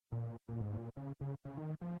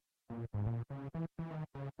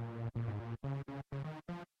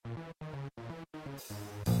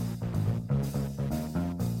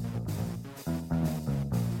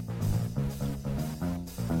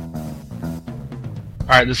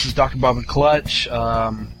Alright, this is Dr. Bob and Clutch.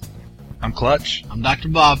 I'm Clutch. I'm Dr.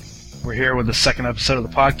 Bob. We're here with the second episode of the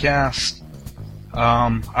podcast.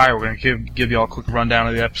 Alright, we're going to give you all a quick rundown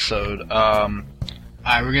of the episode. Alright,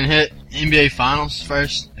 we're going to hit NBA Finals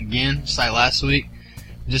first, again, just like last week.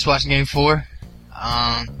 We just watched Game 4.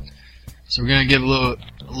 So we're going to give a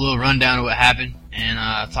little rundown of what happened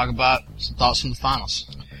and talk about some thoughts from the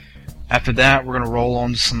Finals. After that, we're going to roll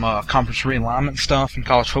on to some conference realignment stuff in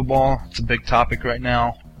college football. It's a big topic right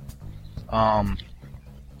now.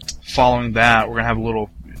 Following that, we're going to have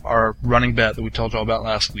our running bet that we told y'all about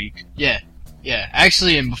last week. Yeah.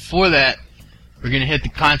 Actually, and before that, we're going to hit the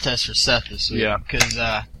contest for Seth this week. Yeah. Because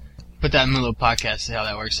put that in the little podcast, see how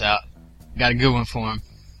that works out. Got a good one for him.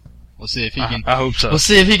 We'll see if he can. I hope so. We'll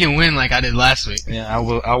see if he can win like I did last week. Yeah,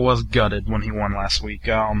 I was gutted when he won last week.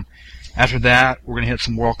 After that, we're going to hit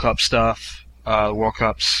some World Cup stuff. The World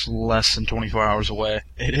Cup's less than 24 hours away.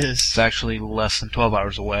 It is. It's actually less than 12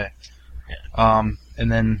 hours away. Yeah.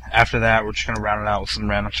 And then after that, we're just going to round it out with some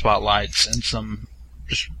random spotlights and some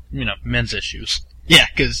just, men's issues. Yeah,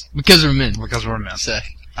 because we're men. Because we're men. So,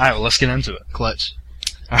 All right, well, let's get into it. Clutch.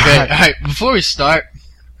 Okay, all right. Before we start,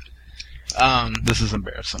 this is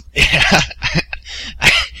embarrassing. Yeah,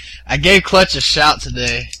 I gave Clutch a shout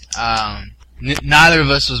today. Neither of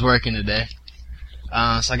us was working today,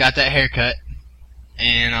 so I got that haircut,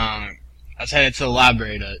 and I was headed to the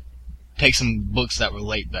library to take some books that were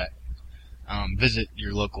late back. Visit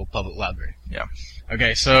your local public library. Yeah.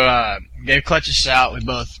 Okay, so gave Clutch a shout. We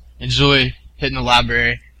both enjoy hitting the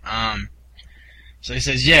library. So he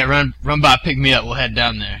says, "Yeah, run by, pick me up. We'll head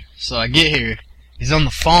down there." So I get here. He's on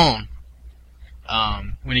the phone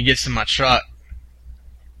when he gets in my truck,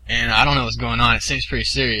 and I don't know what's going on. It seems pretty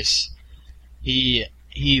serious. He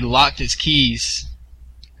locked his keys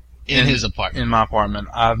in his apartment. In my apartment.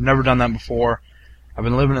 I've never done that before. I've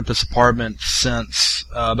been living at this apartment since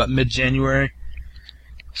about mid-January.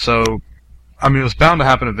 So, it was bound to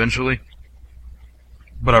happen eventually.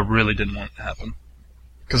 But I really didn't want it to happen.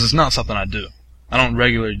 Because it's not something I do. I don't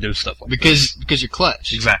regularly do stuff like Because you're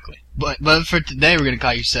Clutch. Exactly. But for today, we're going to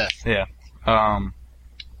call you Seth. Yeah.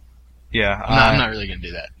 Yeah. I'm not really going to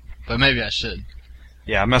do that. But maybe I should.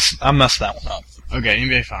 Yeah, I messed that one up. Okay,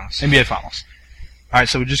 NBA Finals. NBA Finals. Alright,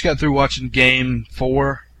 so we just got through watching Game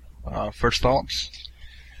 4. First thoughts?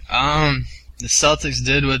 The Celtics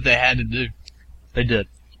did what they had to do. They did.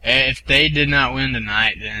 If they did not win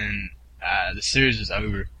tonight, then the series is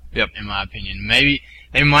over. Yep. In my opinion. Maybe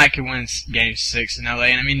they might could win Game 6 in LA,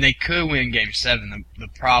 and they could win Game 7. The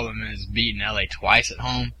problem is beating LA twice at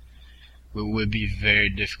home would be very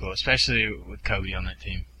difficult, especially with Kobe on that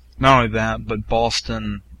team. Not only that, but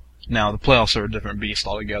Boston. Now the playoffs are a different beast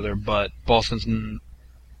altogether. But Boston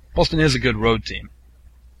is a good road team.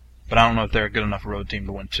 But I don't know if they're a good enough road team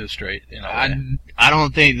to win 2 straight in LA. I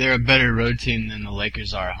don't think they're a better road team than the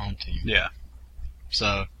Lakers are a home team. Yeah.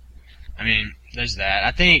 So, there's that.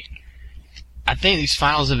 I think these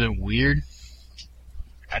finals have been weird.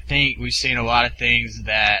 I think we've seen a lot of things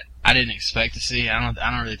that I didn't expect to see. I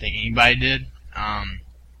don't really think anybody did.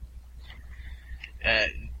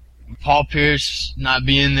 Paul Pierce not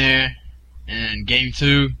being there in Game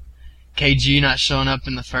 2, KG not showing up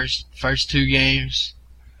in the first 2 games.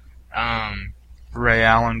 Ray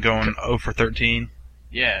Allen going 0 for 13.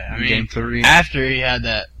 Yeah, Game 3. After he had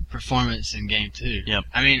that performance in Game 2. Yep.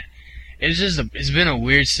 It's been a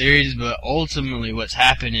weird series, but ultimately what's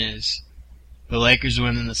happened is the Lakers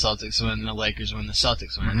win and the Celtics win, and the Lakers win, the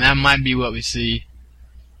Celtics win. And that might be what we see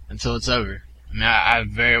until it's over. I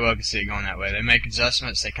very well can see it going that way. They make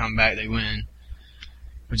adjustments, they come back, they win.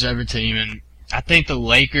 Whichever team. And I think the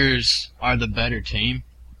Lakers are the better team.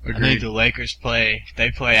 Agreed. I think the Lakers play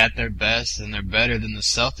at their best, and they're better than the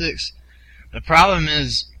Celtics. The problem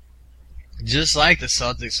is, just like the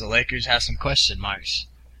Celtics, the Lakers have some question marks.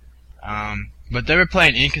 But they were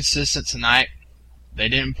playing inconsistent tonight. They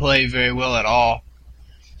didn't play very well at all.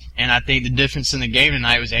 And I think the difference in the game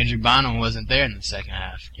tonight was Andrew Bynum wasn't there in the second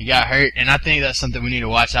half. He got hurt, and I think that's something we need to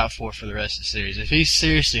watch out for the rest of the series. If he's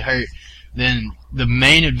seriously hurt, then the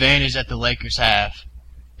main advantage that the Lakers have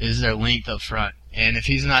is their length up front. And if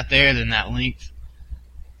he's not there, then that length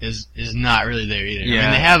is not really there either.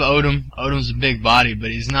 Yeah. They have Odom. Odom's a big body,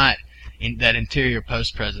 but he's not in that interior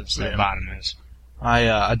post presence that Bynum is.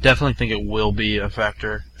 I definitely think it will be a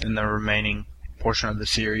factor in the remaining portion of the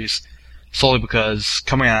series, solely because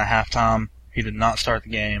coming out at halftime, he did not start the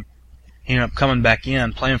game. He ended up coming back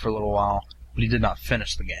in, playing for a little while, but he did not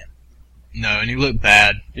finish the game. No, and he looked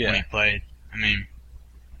bad Yeah. when he played.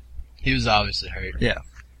 He was obviously hurt. Yeah.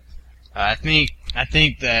 I think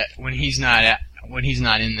that when he's not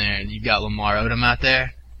in there, you've got Lamar Odom out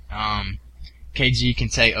there. KG can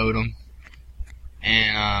take Odom,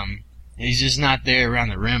 and he's just not there around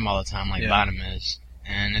the rim all the time like Bynum is.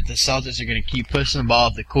 And if the Celtics are going to keep pushing the ball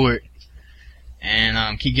up the court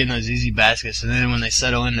and keep getting those easy baskets, and then when they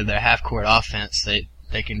settle into their half-court offense, they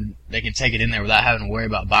can take it in there without having to worry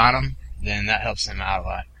about Bynum, then that helps them out a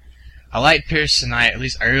lot. I like Pierce tonight, at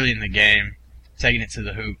least early in the game, taking it to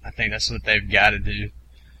the hoop. I think that's what they've got to do.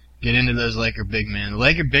 Get into those Laker big men. The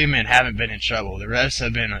Laker big men haven't been in trouble. The refs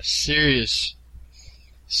have been a serious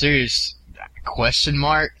question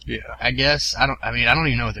mark. Yeah. I guess. I don't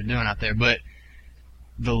even know what they're doing out there, but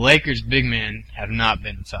the Lakers big men have not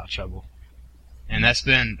been in foul trouble. And that's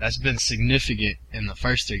been significant in the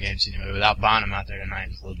first 3 games anyway. Without Bynum out there tonight,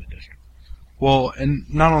 it's a little bit different. Well, and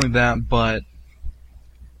not only that, but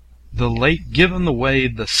given the way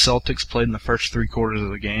the Celtics played in the first 3 quarters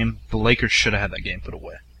of the game, the Lakers should have had that game put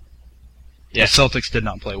away. Yeah. The Celtics did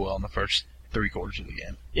not play well in the first 3 quarters of the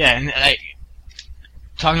game. Yeah, and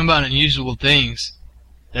talking about unusual things,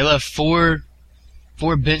 they left four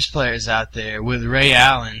bench players out there with Ray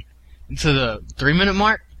Allen into the 3-minute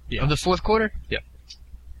mark of the fourth quarter. Yep.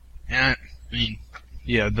 And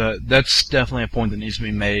yeah, that's definitely a point that needs to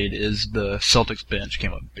be made. Is the Celtics bench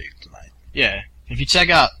came up big tonight? Yeah. If you check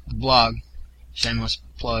out the blog, shameless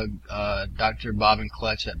plug, Dr. Bob and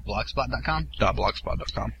Clutch at blogspot.com.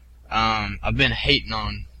 .blogspot.com. I've been hating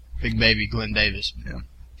on Big Baby Glenn Davis. Yeah.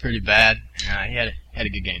 Pretty bad. He had a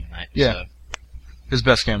good game tonight. Yeah. So his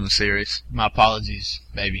best game in the series. my apologies,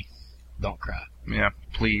 baby. Don't cry. Yeah,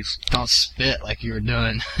 please. Don't spit like you were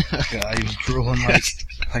doing. God, he was drooling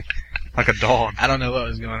like a dog. I don't know what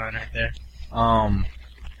was going on right there. All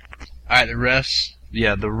right, the refs.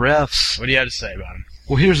 Yeah, the refs. What do you have to say about them?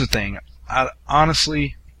 Well, here's the thing.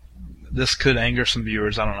 Honestly, this could anger some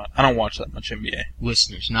viewers. I don't know. I don't watch that much NBA.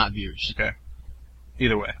 Listeners, not viewers. Okay.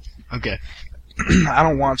 Either way. Okay. I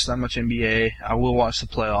don't watch that much NBA. I will watch the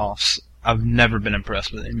playoffs. I've never been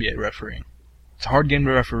impressed with NBA refereeing. It's a hard game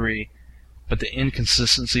to referee, but the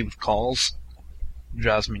inconsistency with calls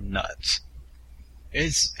drives me nuts.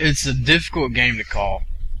 It's a difficult game to call,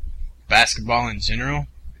 basketball in general.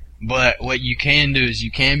 But what you can do is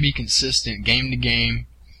you can be consistent game to game.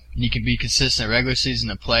 And you can be consistent regular season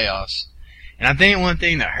to playoffs. And I think one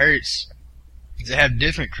thing that hurts is they have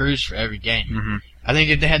different crews for every game. Mm-hmm. I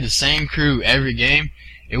think if they had the same crew every game,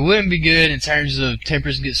 it wouldn't be good in terms of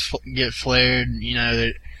tempers get flared. You know,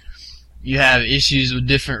 that you have issues with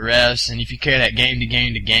different refs, and if you carry that game to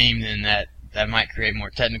game to game, then that might create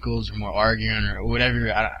more technicals or more arguing or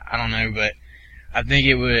whatever. I don't know, but I think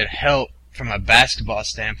it would help from a basketball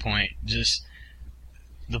standpoint. Just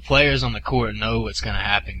the players on the court know what's going to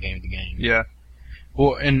happen game to game. Yeah.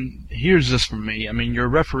 Well, and here's this from me. I mean, you're a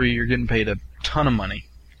referee. You're getting paid a ton of money.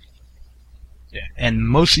 Yeah. And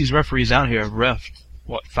most of these referees out here have reffed,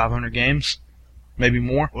 500 games? Maybe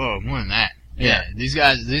more? Whoa, more than that. Yeah. These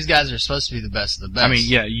guys are supposed to be the best of the best. I mean,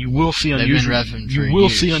 yeah, you will see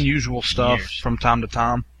unusual stuff years. From time to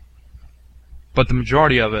time. But the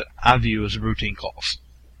majority of it, I view as routine calls.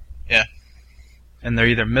 Yeah. And they're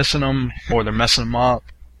either missing them or they're messing them up.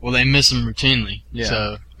 Well, they miss them routinely. Yeah.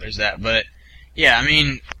 So there's that. But, yeah, I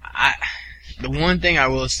mean, the one thing I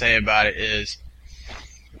will say about it is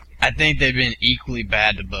I think they've been equally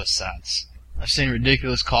bad to both sides. I've seen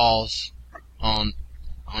ridiculous calls on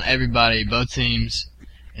everybody, both teams.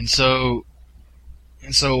 And so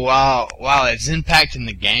while it's impacting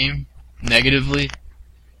the game negatively,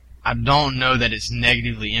 I don't know that it's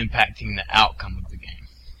negatively impacting the outcome of the game.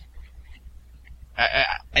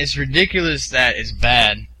 It's ridiculous that it's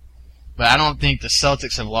bad, but I don't think the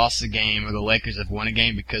Celtics have lost a game or the Lakers have won a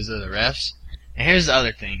game because of the refs. And here's the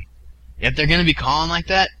other thing. If they're going to be calling like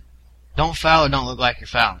that, don't foul or don't look like you're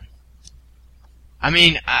fouling. I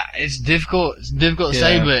mean, it's difficult to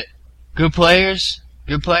say, but good players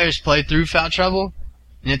play through foul trouble,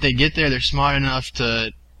 and if they get there, they're smart enough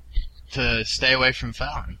to stay away from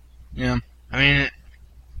fouling. Yeah. I mean,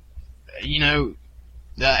 you know,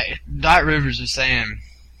 Doc Rivers was saying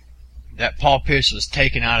that Paul Pierce was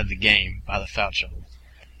taken out of the game by the foul trouble.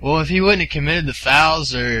 Well, if he wouldn't have committed the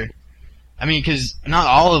fouls, because not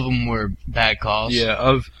all of them were bad calls.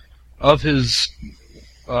 Yeah, of his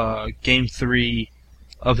game 3,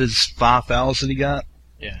 of his 5 fouls that he got,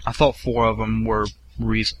 I thought 4 of them were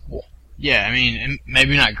reasonable. Yeah, I mean,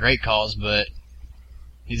 maybe not great calls, but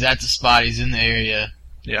he's at the spot, he's in the area,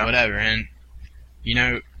 whatever. And, you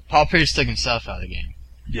know, Paul Pierce took himself out of the game.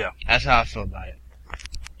 Yeah. That's how I feel about it.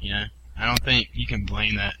 You know, I don't think you can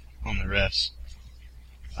blame that on the refs.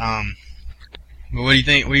 But what do you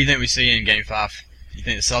think? What do you think we see in Game 5? You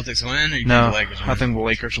think the Celtics win, or you No, think the Lakers win? I think the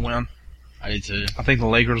Lakers win. I do too. I think the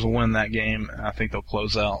Lakers will win that game, and I think they'll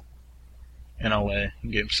close out in LA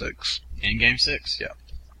in Game 6. In Game 6? Yeah.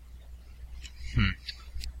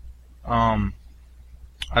 I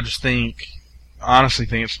honestly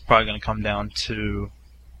think it's probably going to come down to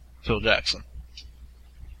Phil Jackson.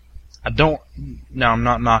 Now I'm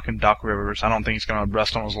not knocking Doc Rivers. I don't think he's going to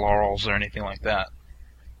rest on his laurels or anything like that.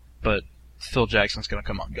 But Phil Jackson's going to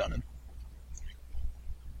come out gunning.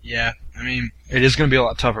 Yeah, I mean, it is going to be a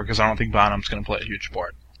lot tougher because I don't think Bynum's going to play a huge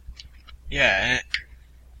part. Yeah,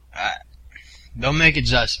 and they'll make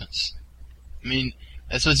adjustments. I mean,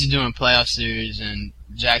 that's what you do in playoff series, and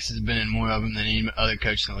Jackson's been in more of them than any other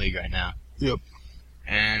coach in the league right now. Yep.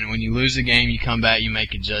 And when you lose a game, you come back, you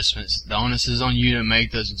make adjustments. The onus is on you to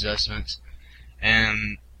make those adjustments.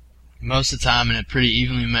 And most of the time in a pretty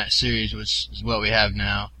evenly matched series, which is what we have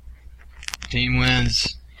now, team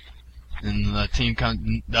wins, and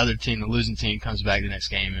the other team, the losing team, comes back the next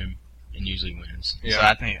game and usually wins. Yeah. So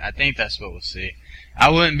I think that's what we'll see. I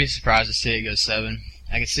wouldn't be surprised to see it go 7.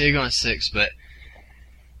 I could see it going 6, but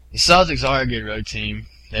the Celtics are a good road team.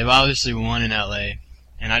 They've obviously won in LA,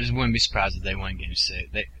 and I just wouldn't be surprised if they won Game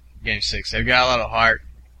 6. They've got a lot of heart.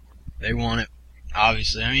 They want it,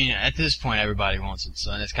 obviously. I mean, at this point, everybody wants it,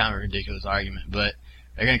 so it's kind of a ridiculous argument. But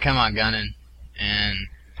they're going to come out gunning, and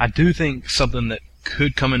I do think something that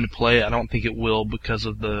could come into play, I don't think it will because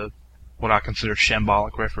of what I consider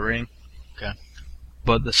shambolic refereeing. Okay.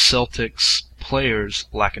 But the Celtics players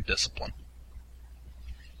lack a discipline.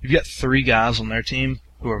 You've got 3 guys on their team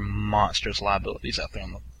who are monstrous liabilities out there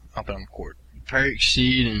on the court. Perk,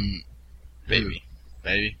 Sheed, and Baby.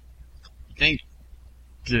 You think?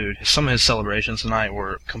 Dude, some of his celebrations tonight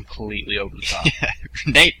were completely over the top.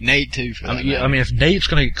 Nate too. For that I mean, if Nate's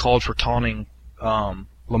going to get called for taunting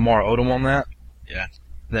Lamar Odom on that, yeah,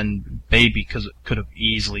 then Baby could have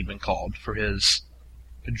easily been called for his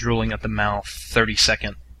drooling at the mouth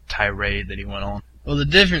 30-second tirade that he went on. Well, the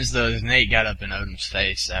difference though is Nate got up in Odom's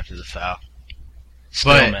face after the foul.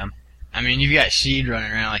 Still, But, man. I mean, you've got Sheed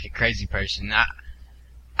running around like a crazy person.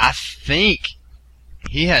 I think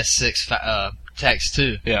he has 6 techs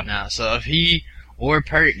too. Yeah. Now, so if he or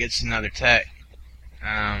Perk gets another tech,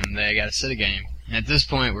 they got to sit a game. And at this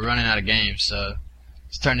point, we're running out of games, so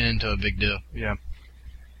it's turning into a big deal. Yeah.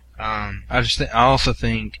 Um, I also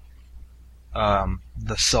think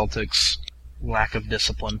the Celtics' lack of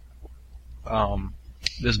discipline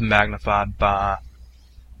is magnified by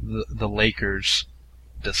the Lakers'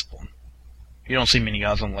 discipline. You don't see many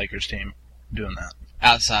guys on the Lakers team doing that.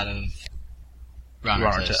 outside of Ron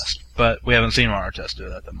Ron Artest. But we haven't seen Ron Artest do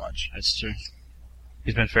that much. That's true.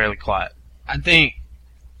 He's been fairly quiet. I think,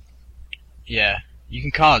 yeah, you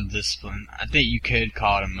can call it discipline. I think you could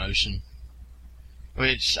call it emotion,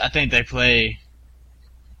 which I think they play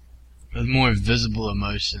with more visible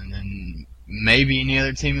emotion than maybe any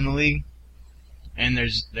other team in the league. And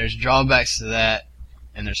there's drawbacks to that,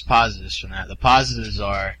 and there's positives from that. The positives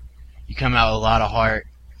are you come out with a lot of heart.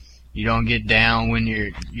 You don't get down when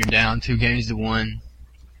you're down 2-1.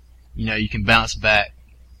 You know, you can bounce back.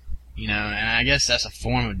 You know, and I guess that's a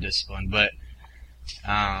form of discipline, but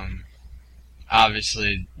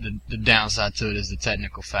obviously the downside to it is the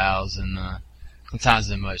technical fouls, and sometimes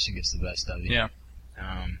the emotion gets the best of you. Yeah.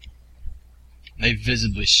 They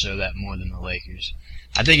visibly show that more than the Lakers.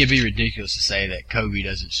 I think it'd be ridiculous to say that Kobe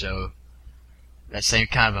doesn't show that same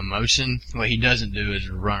kind of emotion. What he doesn't do is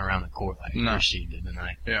run around the court like Rasheed did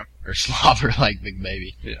tonight. Yeah. Or slobber like Big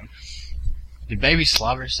Baby. Yeah. Did Baby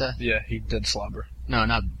slobber, Seth? Yeah, he did slobber. No,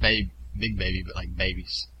 not Big Baby, but like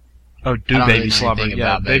babies. Oh, I do don't baby really know slobber. anything Yeah,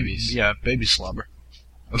 about baby, babies. yeah, baby slobber.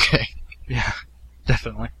 Okay. Yeah,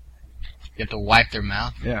 definitely. You have to wipe their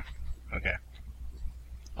mouth? Yeah. Okay.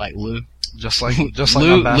 Like Lou? Just like Lou, my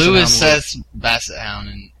Basset Lou Hound is Seth's Basset Hound,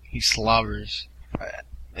 and he slobbers.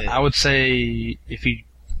 I would say if he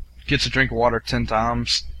gets a drink of water 10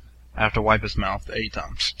 times, I have to wipe his mouth 8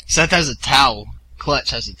 times. Seth has a towel.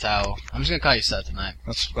 Clutch has a towel. I'm just going to call you Seth tonight.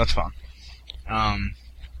 That's fine.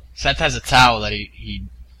 Seth has a towel that he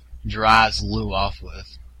dries Lou off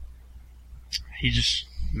with. He just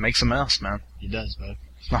makes a mess, man. He does, bud.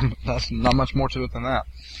 That's not much more to it than that.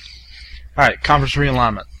 All right, conference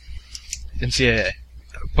realignment. NCAA.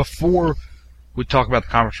 Before we talk about the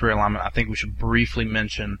conference realignment, I think we should briefly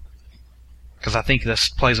mention, because I think this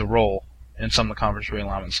plays a role in some of the conference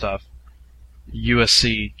realignment stuff,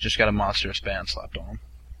 USC just got a monstrous ban slapped on them.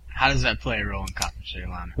 How does that play a role in conference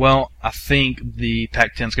realignment? Well, I think the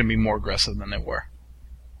Pac-10 is going to be more aggressive than they were.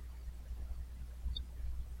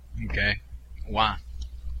 Okay. Why?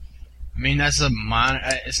 I mean, that's a minor.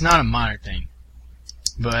 It's not a minor thing.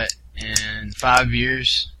 But in 5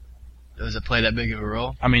 years, does it play that big of a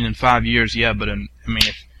role? I mean, in 5 years, yeah, but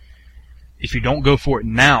if you don't go for it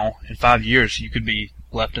now, in 5 years, you could be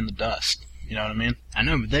left in the dust. You know what I mean? I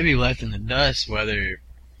know, but they'd be left in the dust whether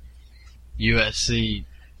USC...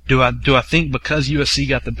 Do I think because USC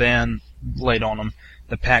got the ban laid on them,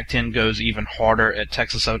 the Pac-10 goes even harder at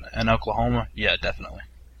Texas and Oklahoma? Yeah, definitely.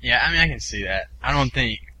 Yeah, I mean, I can see that. I don't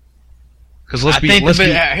think... Because I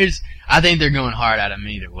think they're going hard at them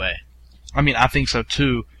either way. I mean, I think so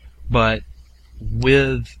too, but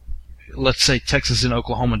with, let's say, Texas and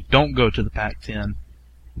Oklahoma don't go to the Pac-10,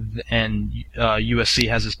 and USC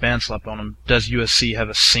has this ban slapped on them, does USC have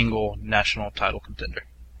a single national title contender?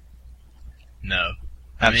 No.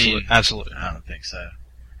 Absolutely. I don't think so.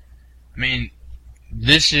 I mean,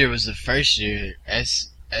 this year was the first year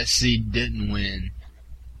SC didn't win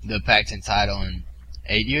the Pac-10 title in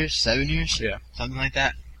 8 years, 7 years? Yeah. Something like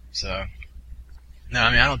that. So, no,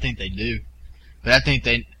 I mean, I don't think they do. But I think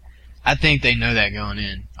they know that going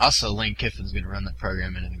in. Also, Lane Kiffin's going to run that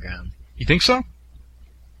program into the ground. You think so?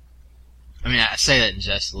 I mean, I say that in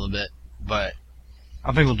jest a little bit, but...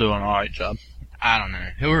 I think they'll do an alright job. I don't know.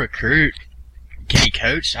 He'll recruit. Can he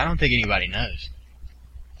coach? I don't think anybody knows.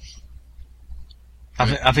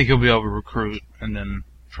 I think he'll be able to recruit, and then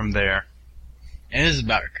from there... It is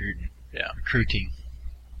about recruiting. Yeah. Recruiting.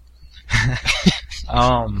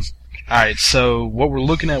 Alright, so what we're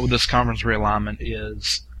looking at with this conference realignment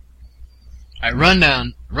is... Alright,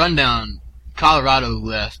 rundown. Colorado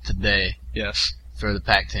left today. Yes. For the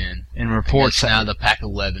Pac-10. And reports... now the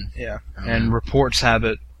Pac-11. Yeah. And reports have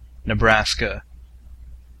it Nebraska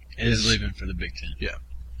is leaving for the Big Ten. Yeah.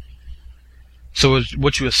 So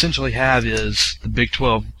what you essentially have is the Big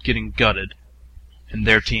 12 getting gutted, and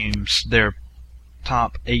their teams, their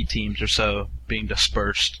top 8 teams or so, being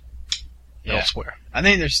dispersed elsewhere. I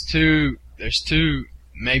think there's two,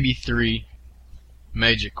 maybe 3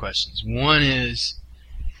 major questions. One is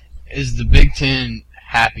the Big Ten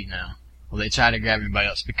happy now? Will they try to grab everybody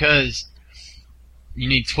else? Because you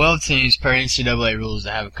need 12 teams per NCAA rules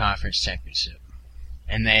to have a conference championship.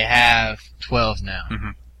 And they have 12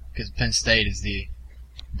 now. Because Penn State is the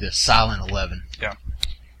silent 11. Yeah.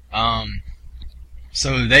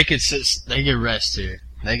 So they could rest here.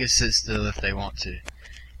 They could sit still if they want to.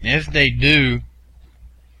 And if they do,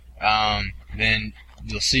 then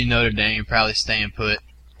you'll see Notre Dame probably staying put.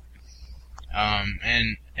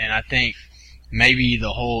 And I think maybe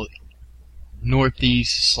the whole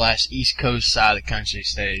northeast/east coast side of the country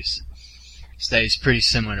stays pretty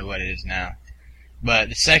similar to what it is now. But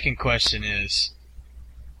the second question is,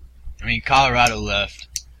 I mean, Colorado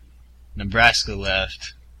left, Nebraska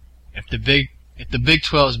left. If the Big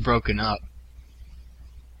 12 is broken up,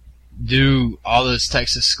 do all those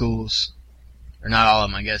Texas schools, or not all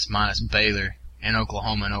of them, I guess, minus Baylor and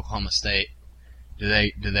Oklahoma State, do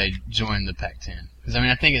they join the Pac-10? Because I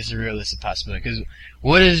mean, I think it's a realistic possibility. Because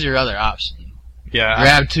what is your other option? Yeah.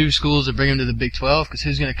 Grab 2 schools and bring them to the Big 12? Because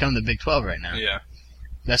who's going to come to the Big 12 right now? Yeah.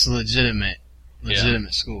 That's a legitimate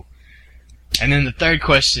school. And then the third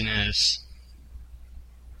question is,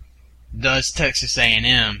 does Texas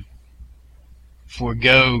A&M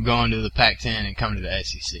forego going to the Pac-10 and come to the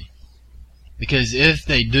SEC? Because if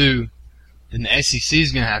they do, then the SEC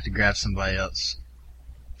is going to have to grab somebody else.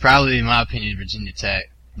 Probably, in my opinion, Virginia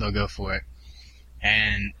Tech. They'll go for it.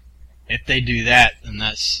 And if they do that, then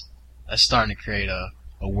that's starting to create a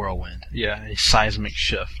whirlwind. Yeah, a seismic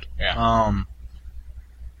shift. Yeah.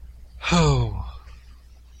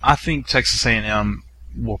 I think Texas A&M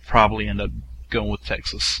will probably end up going with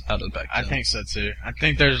Texas out of the Pac-10. I think so too. I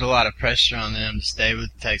think there's a lot of pressure on them to stay with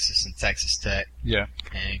Texas and Texas Tech. Yeah.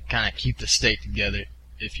 And kind of keep the state together,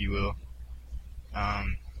 if you will.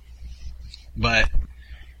 But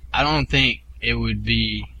I don't think it would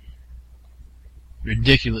be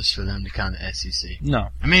ridiculous for them to come to SEC. No.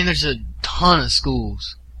 I mean, there's a ton of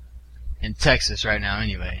schools in Texas right now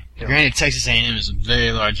anyway. Yeah. Granted, Texas A&M is a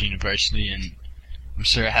very large university, and I'm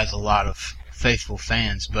sure it has a lot of faithful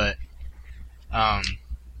fans, but I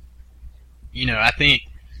think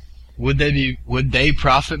would they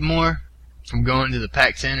profit more from going to the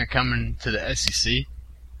Pac-10 or coming to the SEC?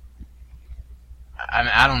 I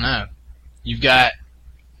mean, I don't know. You've got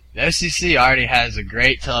the SEC already has a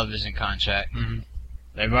great television contract. Mm-hmm.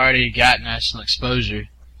 They've already got national exposure.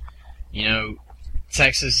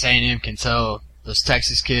 Texas A&M can tell those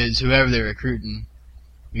Texas kids, whoever they're recruiting,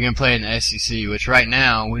 you're going to play in the SEC, which right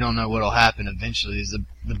now, we don't know what will happen eventually, is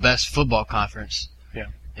the best football conference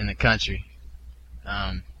in the country.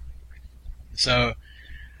 So,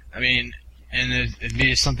 I mean, and it'd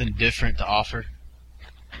be something different to offer.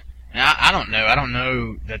 And I don't know. I don't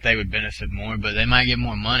know that they would benefit more, but they might get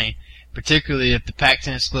more money, particularly if the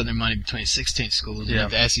Pac-10 split their money between 16 schools, and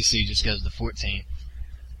if the SEC just goes to 14.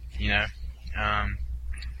 You know,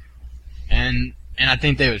 and I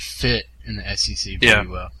think they would fit in the SEC pretty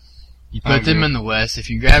well. You put them in the West. If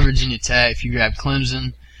you grab Virginia Tech, if you grab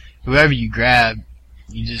Clemson, whoever you grab,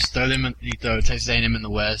 you just throw them. You throw Texas A&M in the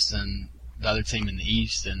West and the other team in the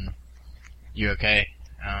East, and you're okay.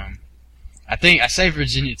 I say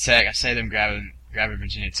Virginia Tech. I say them grabbing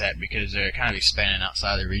Virginia Tech because they're kind of expanding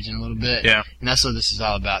outside the region a little bit. Yeah, and that's what this is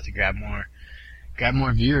all about, to grab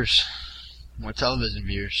more viewers, more television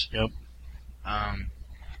viewers. Yep. And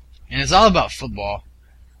it's all about football.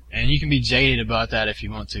 And you can be jaded about that if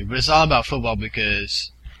you want to, but it's all about football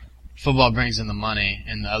because football brings in the money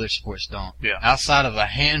and the other sports don't. Yeah. Outside of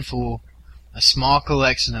a small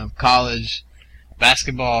collection of college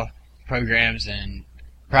basketball programs and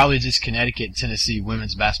probably just Connecticut and Tennessee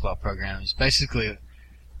women's basketball programs, basically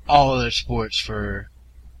all other sports for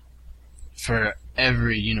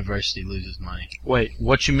every university loses money. Wait,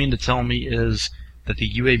 what you mean to tell me is that the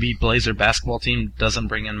UAB Blazer basketball team doesn't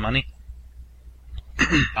bring in money?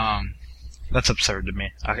 That's absurd to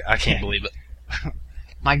me. I can't believe it.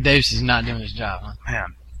 Mike Davis is not doing his job, huh?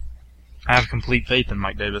 Man, I have complete faith in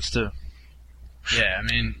Mike Davis too. Yeah, I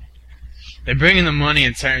mean, they bring in the money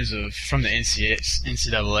in terms of from the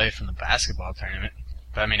NCAA from the basketball tournament,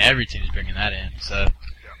 but I mean every team is bringing that in. So,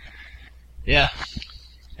 yeah,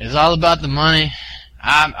 it's all about the money.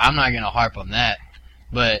 I'm not gonna harp on that,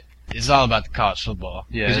 but it's all about the college football.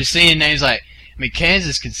 Yeah, because you're seeing names like. I mean,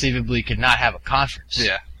 Kansas conceivably could not have a conference.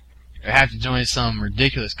 Yeah. Or have to join some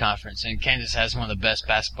ridiculous conference. And Kansas has one of the best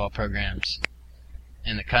basketball programs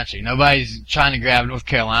in the country. Nobody's trying to grab North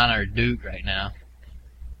Carolina or Duke right now.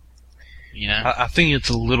 You know? I think it's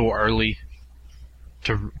a little early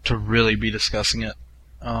to really be discussing it.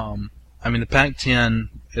 I mean, the Pac-10,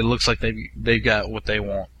 it looks like they've got what they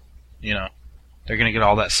want. You know, they're going to get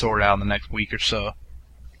all that sorted out in the next week or so.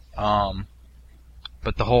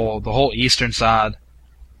 But the whole eastern side,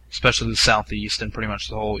 especially the southeast and pretty much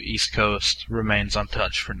the whole East Coast, remains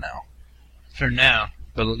untouched for now. For now.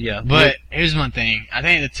 But yeah. But here's one thing. I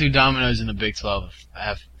think the two dominoes in the Big 12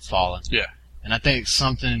 have fallen. Yeah. And I think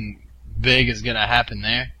something big is going to happen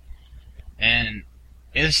there. And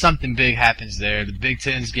if something big happens there, the Big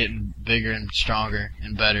 10 is getting bigger and stronger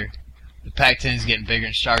and better. The Pac-10 is getting bigger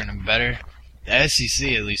and stronger and better. The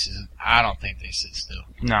SEC, at least, I don't think they sit still.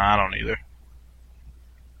 No, I don't either.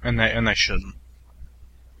 And they shouldn't.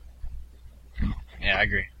 Yeah, I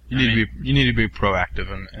agree. You need to be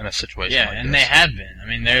proactive in a situation like this. Yeah, and they have been. I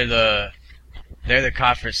mean, they're the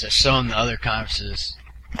conference that's showing the other conferences,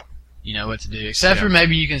 you know, what to do. Except for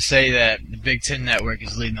maybe you can say that the Big Ten Network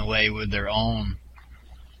is leading the way with their own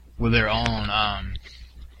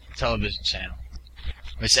television channel,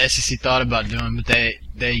 which the SEC thought about doing, but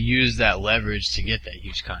they used that leverage to get that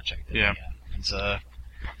huge contract that they got. And so,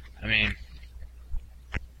 I mean,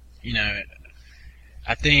 you know,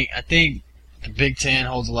 I think the Big Ten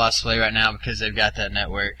holds a lot of sway right now because they've got that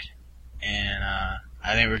network, and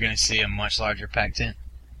I think we're going to see a much larger Pac-10.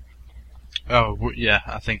 Oh, yeah,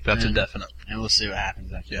 I think that's a definite. And we'll see what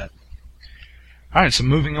happens after that. All right, so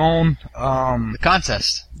moving on. The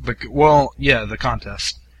contest. The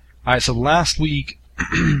contest. All right, so last week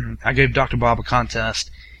I gave Dr. Bob a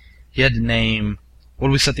contest. He had to name, what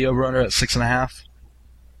did we set the over-under at, 6.5?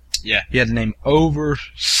 Yeah. He had to name over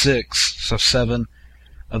 6, so 7,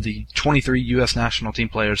 of the 23 U.S. national team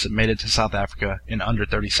players that made it to South Africa in under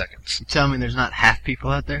 30 seconds. You tell me there's not half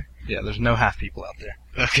people out there? Yeah, there's no half people out there.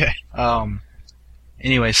 Okay.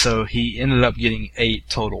 Anyway, so he ended up getting 8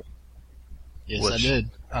 total. Yes, I did.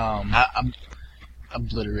 I'm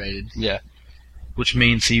obliterated. Yeah. Which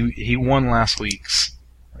means he won last week's,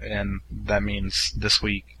 and that means this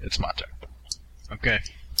week it's my turn. Okay.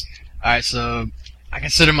 All right, so I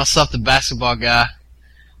consider myself the basketball guy.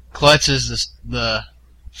 Clutch is the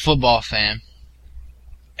football fan.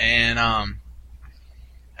 And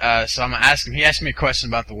so I'm going to ask him. He asked me a question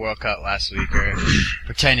about the World Cup last week, or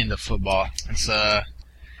pertaining to football. And so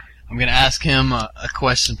I'm going to ask him a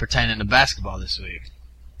question pertaining to basketball this week.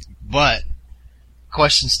 But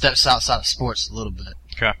question steps outside of sports a little bit.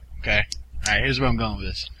 Okay. Okay. All right, here's where I'm going with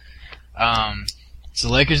this. It's the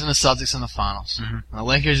Lakers and the Celtics in the finals. Mm-hmm. The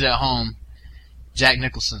Lakers at home, Jack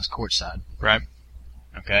Nicholson's courtside. Right.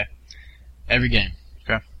 Okay. Every game.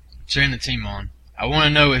 Okay. Cheering the team on. I want to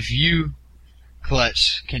know if you,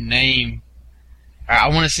 Clutch, can name. I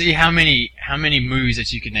want to see how many movies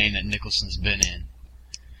that you can name that Nicholson's been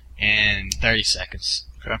in 30 seconds.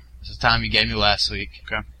 Okay. It's the time you gave me last week.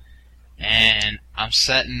 Okay. And I'm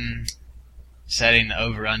setting setting the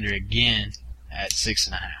over-under again at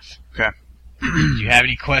 6.5. Okay. Do you have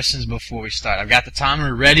any questions before we start? I've got the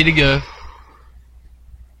timer ready to go.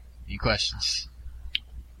 Any questions?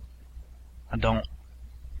 I don't.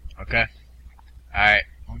 Okay. All right.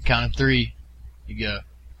 On the count of 3, you go.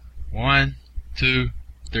 1, 2,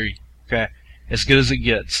 3. Okay. As good as it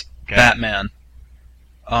gets. Okay. Batman.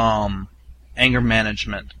 Anger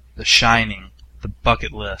Management. The Shining. The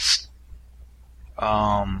Bucket List.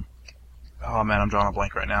 Oh man, I'm drawing a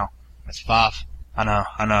blank right now. That's 5. I know.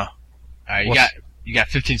 All right. You got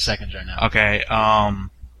 15 seconds right now. Okay.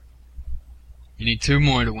 You need 2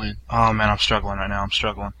 more to win. Oh man, I'm struggling right now.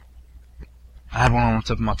 I had one on the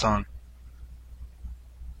tip of my tongue.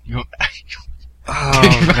 You, Oh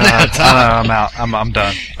Dude, you ran out of god, time. I'm out. I'm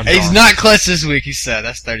done. He's done. not clutch this week, he said.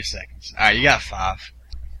 That's 30 seconds. Alright, you got 5.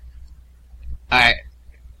 Alright.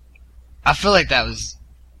 I feel like that was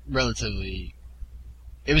relatively...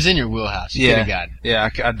 It was in your wheelhouse. You could have gotten it. Yeah,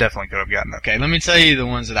 I definitely could have gotten it. Okay, let me tell you the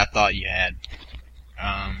ones that I thought you had.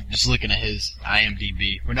 Just looking at his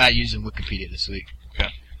IMDb. We're not using Wikipedia this week. Okay.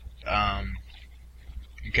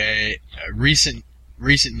 Okay,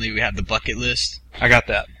 recently we have The Bucket List. I got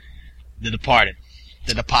that. The Departed.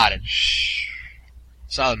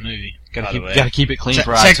 Solid movie, by the way. Gotta keep it clean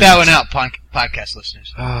for Check iTunes. that one out, podcast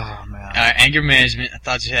listeners. Oh man. Anger Management, I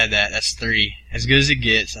thought you had that. That's 3. As Good as It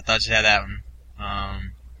Gets, I thought you had that one.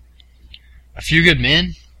 A Few Good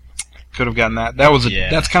Men. Could have gotten that. That was Yeah.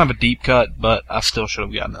 That's kind of a deep cut, but I still should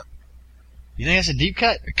have gotten it. You think that's a deep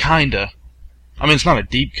cut? Kinda. I mean, it's not a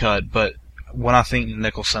deep cut, but when I think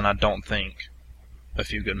Nicholson, I don't think A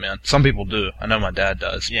Few Good Men. Some people do. I know my dad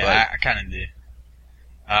does. Yeah, I kind of do.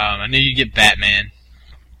 I knew you'd get Batman.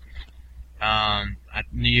 I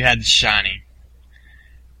knew you had The Shining.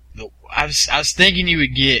 I was thinking you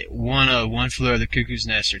would get One Flew Over the Cuckoo's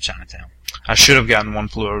Nest or Chinatown. I should have gotten One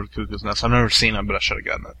Flew Over the Cuckoo's Nest. I've never seen it, but I should have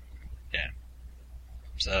gotten it.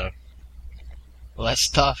 So, well, that's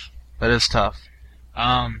tough. That is tough.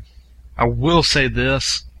 I I will say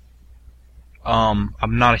this. I'm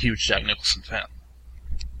not a huge Jack Nicholson fan.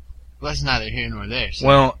 Well, that's neither here nor there. So.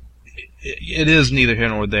 Well, it is neither here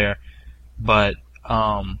nor there, but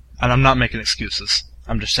and I'm not making excuses.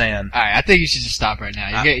 I'm just saying. All right, I think you should just stop right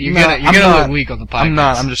now. You're No, gonna I'm not- look weak on the podcast. I'm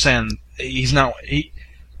not. I'm just saying he's not.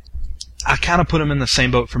 I kind of put him in the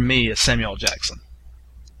same boat for me as Samuel L. Jackson.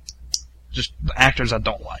 Just actors I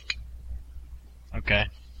don't like, Okay.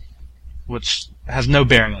 which has no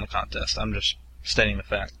bearing on the contest. I'm just stating the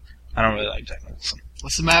fact. I don't really like Jack Nicholson.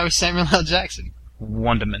 What's the matter with Samuel L. Jackson?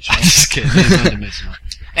 One dimensional. I'm just kidding. He's one-dimensional.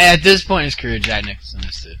 And at this point in his career, Jack Nicholson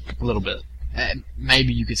is too. A little bit.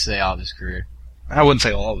 Maybe you could say all of his career, I wouldn't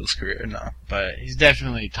say all of his career, no. but he's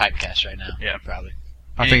definitely typecast right now. Yeah. Probably.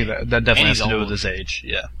 I think that definitely and has he's to do old. with his age.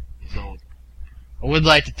 Yeah. He's old. I would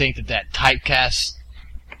like to think that typecast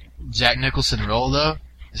Jack Nicholson role, though,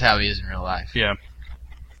 is how he is in real life. Yeah.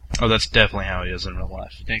 Oh, that's definitely how he is in real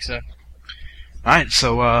life. You think so? All right,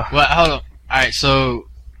 so Well, hold on. All right, so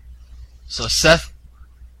Seth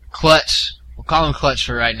Clutch, we'll call him Clutch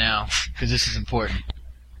for right now because this is important.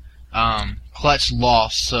 Clutch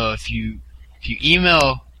lost. So if you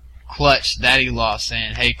email Clutch that he lost,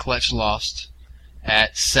 saying, "Hey, Clutch lost,"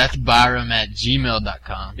 at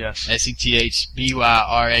SethByram@gmail.com. yes.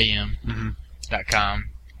 SethByram Mhm.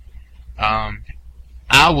 .com.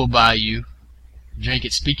 I will buy you drink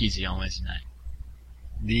at Speakeasy on Wednesday night.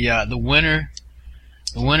 The winner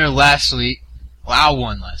last week. Well, I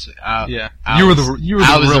won last week. Yeah. I You were was- the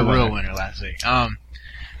I was real the real winner. winner last week.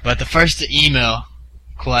 But the first to email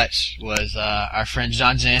Clutch was our friend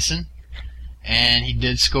John Jansen, and he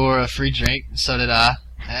did score a free drink. And so did I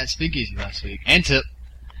at Speakeasy last week, and tip.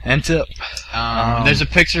 And tip. There's a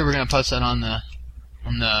picture. We're gonna post that on the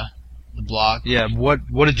blog. Yeah. What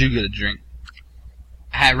did you get a drink?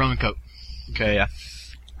 I had rum and coke. Okay. Yeah.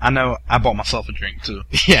 I know. I bought myself a drink too.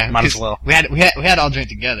 Yeah, Might as 'cause well. We had all drink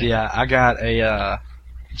together. Yeah. I got a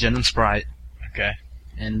gin and Sprite, Okay.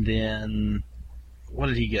 and then what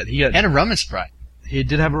did he get? He Had a rum and Sprite. He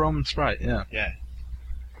did have a rum and Sprite. Yeah. Yeah.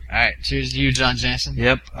 All right. Cheers to you, John Jansen.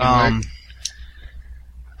 Yep. work.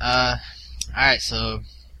 All right. So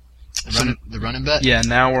the running bet. Yeah,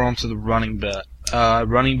 now we're on to the running bet.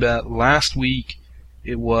 Running bet last week,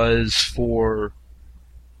 it was for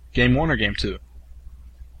game 1 or game 2?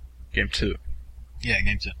 Game 2. Yeah.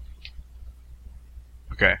 Game 2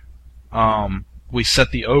 Okay. We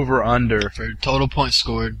set the over-under for total points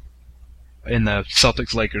scored. in the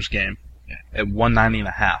Celtics-Lakers game at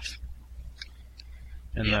 190.5.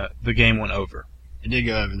 And the game went over. It did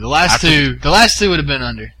go over. The last two would have been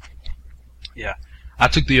under. I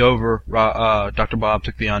took the over, Dr. Bob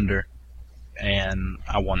took the under, and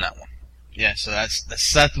I won that one. Yeah, so that's the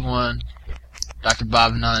Seth one. Dr.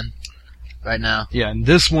 Bob Nunn right now. Yeah, and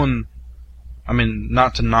this one, I mean,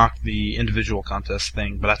 not to knock the individual contest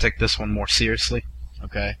thing, but I take this one more seriously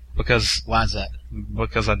Okay. because Why is that?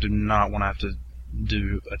 I do not want to have to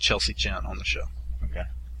do a Chelsea chant on the show. Okay.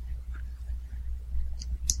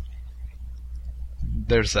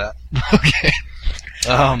 There's that. Okay.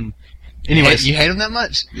 Anyways, You hate him that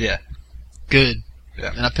much? yeah. Good.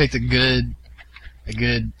 Yeah. And I picked a good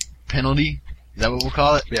penalty. Is that what we'll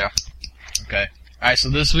call it? Yeah. Okay. All right. So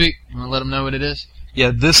this week, you want to let them know what it is?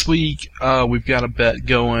 Yeah, this week we've got a bet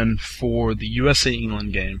going for the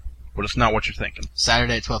USA-England game, but it's not what you're thinking.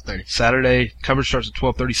 Saturday at 12:30. Saturday, coverage starts at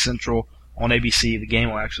 12:30 Central on ABC. The game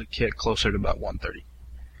will actually kick closer to about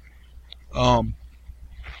 1:30.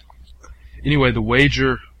 Anyway, the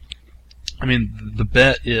wager, the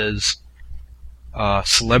bet is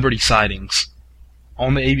celebrity sightings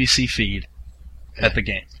on the ABC feed at the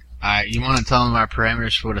game. All right. You want to tell them our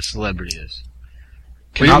parameters for what a celebrity is?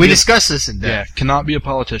 Cannot We be a- discussed this in Yeah, depth. cannot be a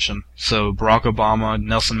politician. So Barack Obama,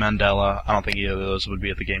 Nelson Mandela, I don't think either of those would be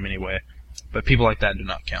at the game anyway. But people like that do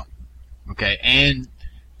not count. Okay. And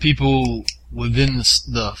people within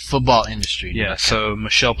the football industry. Yeah, so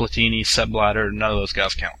Michelle Platini, Sepp Blatter, none of those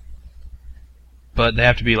guys count. But they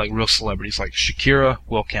have to be like real celebrities. Like Shakira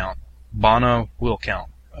will count. Bono will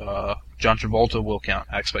count. John Travolta will count.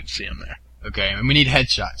 I expect to see him there. Okay. And we need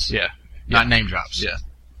headshots. Yeah. Not name drops. Yeah.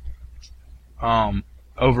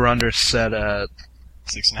 Over under set at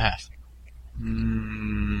 6.5.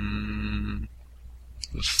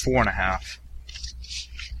 it was 4.5.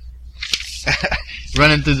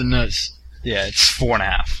 Running through the notes. Yeah, it's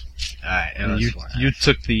 4.5. Alright, And you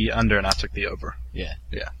took the under and I took the over. Yeah.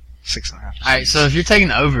 6.5. Alright, so if you're taking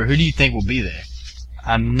the over, who do you think will be there?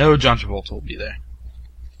 I know John Travolta will be there.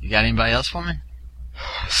 You got anybody else for me?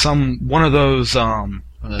 One of those One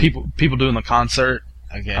of those- people doing the concert.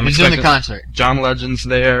 Okay, I'm who's doing the expecting- concert? John Legend's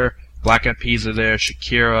there. Black Eyed Peas are there.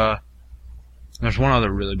 Shakira. There's one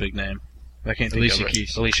other really big name. I can't think Alicia of it.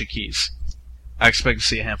 Keys. Alicia Keys. I expect to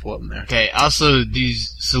see a handful of them there. Okay, also,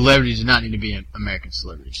 these celebrities do not need to be American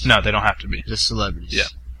celebrities. No, they don't have to be. Just celebrities. Yeah.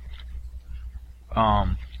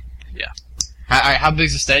 Alright, how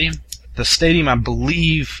big's the stadium? The stadium, I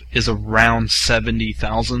believe, is around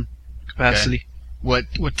 70,000 capacity. What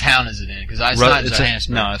town is it in? Because it's Ru- not it's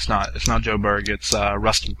Johannesburg. no, it's not. It's not Joburg. It's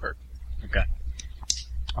Rustenburg. Okay.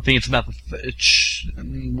 I think it's about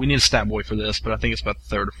we need a stat boy for this, but I think it's about the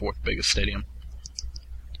third or fourth biggest stadium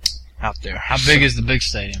out there. How big is the big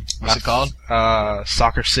stadium? What's it called?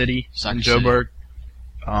 Soccer City Soccer in City. Joburg.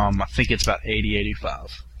 I think it's about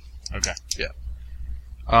 85. Okay.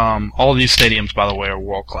 All these stadiums, by the way, are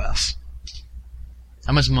world class.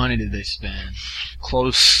 How much money did they spend?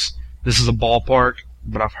 Close. This is a ballpark,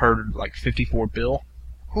 but I've heard like 54 bill.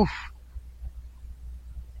 Whew.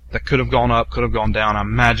 That could have gone up, could have gone down. I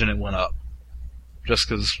imagine it went up, just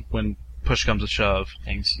because when push comes to shove,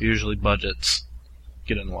 Things. usually budgets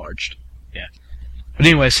get enlarged. Yeah. But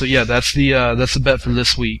anyway, so yeah, that's the bet for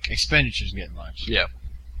this week. Expenditures getting large. Yeah.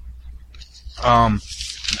 I'm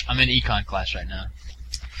in econ class right now.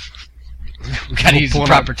 We gotta use the Pulling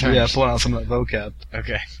proper out- terms. Yeah, pulling out some of that vocab.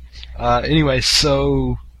 Okay. Anyway,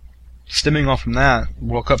 so stemming off from that,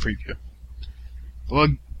 World Cup preview. Well,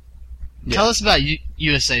 Yeah. tell us about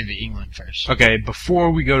USA v England first. Okay,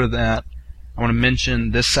 before we go to that, I want to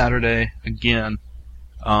mention this Saturday again.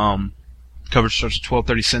 Coverage starts at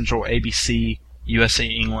 12:30 Central, ABC, USA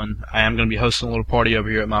England. I am going to be hosting a little party over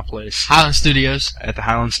here at my place Highland Studios. at the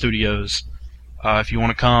Highland Studios. If you want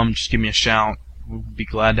to come, just give me a shout. We'll be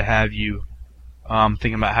glad to have you.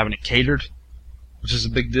 Thinking about having it catered, which is a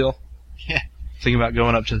big deal. Yeah. Thinking about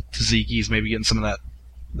going up to Tzatziki's, maybe getting some of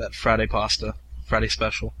that Friday pasta, Friday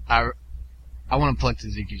special. I want to plug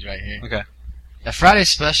Tzatziki's right here. Okay. The Friday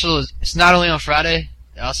special it's not only on Friday.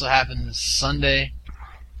 It also happens Sunday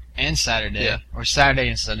and Saturday, Yeah. or Saturday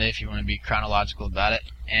and Sunday if you want to be chronological about it.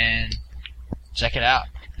 And check it out.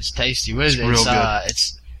 It's tasty. What is It's it? real good.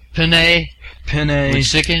 It's penne Penne,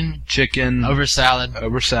 with chicken over over salad.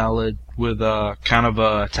 salad with kind of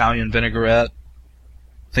a Italian vinaigrette.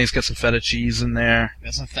 I think it's got some feta cheese in there.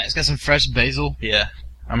 It's got some fresh basil. Yeah,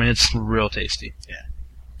 I mean it's real tasty.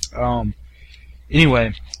 Yeah.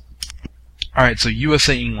 Anyway, all right. So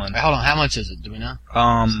USA England. Wait, hold on. How much is it? Do we know?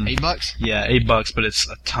 $8? Yeah, $8, but it's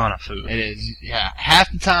a ton of food. It is. Yeah.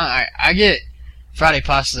 Half the time I get Friday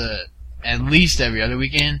pasta at least every other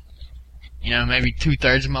weekend. You know, maybe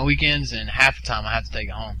 2/3 of my weekends, and half the time I have to take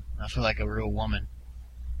it home. I feel like a real woman.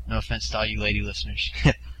 No offense to all you lady listeners.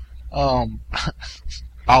 All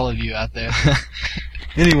of you out there.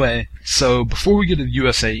 Anyway, so before we get to the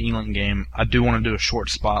USA-England game, I do want to do a short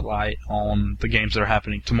spotlight on the games that are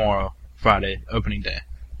happening tomorrow, Friday, opening day.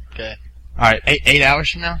 Okay. All right, 8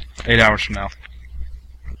 hours from now? 8 hours from now.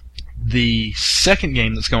 The second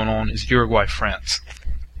game that's going on is Uruguay-France.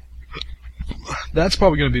 That's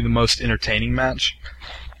probably going to be the most entertaining match,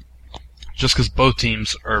 just because both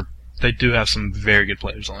teams they do have some very good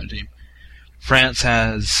players on their team. France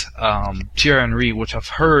has Thierry Henry, which I've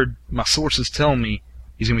heard my sources tell me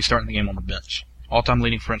he's going to be starting the game on the bench. All-time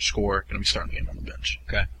leading French scorer, going to be starting the game on the bench.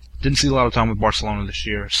 Okay. Didn't see a lot of time with Barcelona this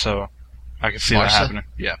year, so I can see that happening.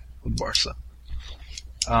 Yeah, with Barca.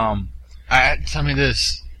 Tell me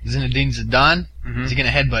this. Zinedine Zidane, is he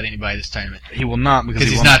going to headbutt anybody this tournament? He will not because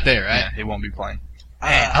he's not there, right? Yeah, he won't be playing.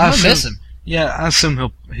 I'm going to miss him. Yeah, I assume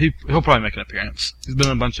he'll probably make an appearance. He's been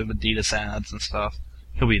in a bunch of Adidas ads and stuff.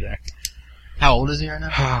 He'll be there. How old is he right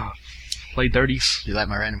now? Late 30s. Do you like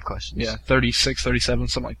my random questions? Yeah, 36, 37,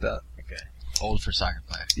 something like that. Okay. Old for soccer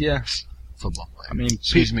player. Yes. Football player. I mean,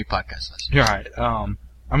 excuse me, podcast lesson. You're right.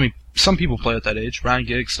 I mean, some people play at that age. Ryan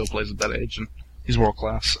Giggs still plays at that age, and he's world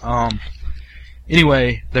class.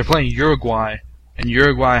 Anyway, they're playing Uruguay, and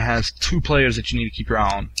Uruguay has two players that you need to keep your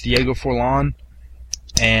eye on: Diego Forlan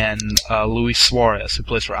and Luis Suarez, who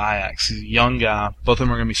plays for Ajax. He's a young guy. Both of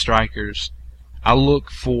them are going to be strikers. I look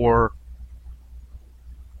for,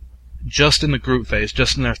 just in the group phase,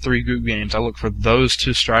 just in their 3 group games, I look for those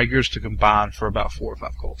 2 strikers to combine for about 4 or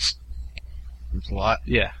 5 goals. That's a lot.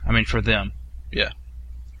 Yeah, I mean for them. Yeah.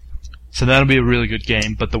 So that'll be a really good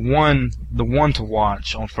game. But the one to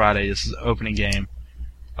watch on Friday is the opening game,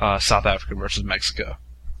 South Africa versus Mexico.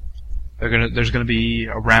 There's gonna be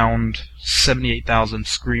around 78,000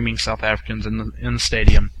 screaming South Africans in the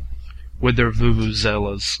stadium with their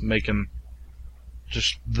vuvuzelas making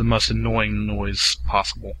just the most annoying noise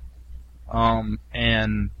possible.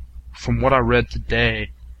 And from what I read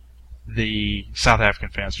today, the South African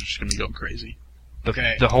fans are just gonna be going crazy.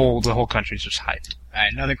 The whole country's just hyped.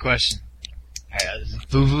 Alright, another question.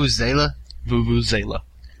 Vuvuzela? Vuvuzela.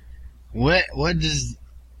 What is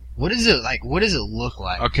it like? What does it look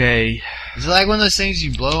like? Okay. Is it like one of those things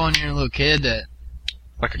you blow on your little kid that...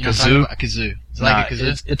 Like a kazoo? A kazoo. Is it like a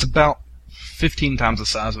kazoo? It's about 15 times the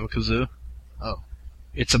size of a kazoo. Oh.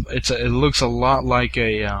 It looks a lot like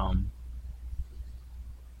a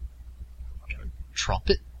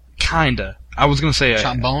trumpet? Kinda. I was gonna say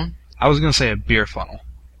trombone? I was gonna say a beer funnel.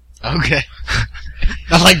 Okay.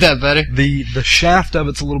 I like that better. The shaft of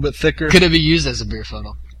it's a little bit thicker. Could it be used as a beer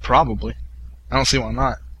funnel? Probably. I don't see why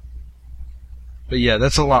not. But yeah,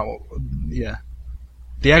 that's a lot. Yeah.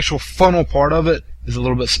 The actual funnel part of it is a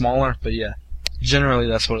little bit smaller, but yeah. Generally,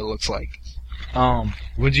 that's what it looks like.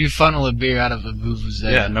 Would you funnel a beer out of a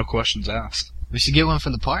vuvuzela? Yeah, no questions asked. We should get one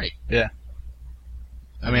for the party. Yeah.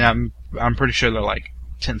 I mean, I'm pretty sure they're like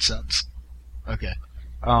 10 cents. Okay.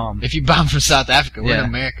 If you buy them from South Africa, we're in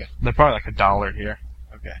America. They're probably like $1 here.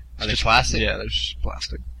 Okay. Are they plastic? Yeah, they're just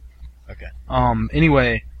plastic. Okay.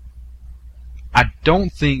 Anyway, I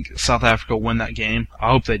don't think South Africa will win that game.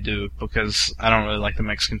 I hope they do, because I don't really like the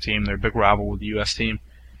Mexican team. They're a big rival with the U.S. team.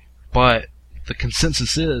 But the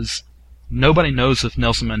consensus is nobody knows if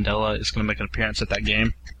Nelson Mandela is going to make an appearance at that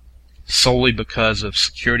game, solely because of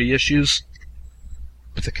security issues.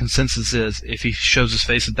 But the consensus is if he shows his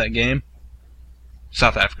face at that game,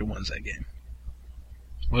 South Africa wins that game.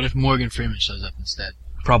 What if Morgan Freeman shows up instead?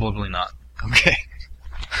 Probably not. Okay.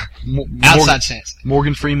 Outside chance.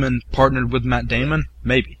 Morgan Freeman partnered with Matt Damon?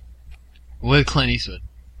 Maybe. With Clint Eastwood?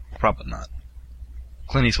 Probably not.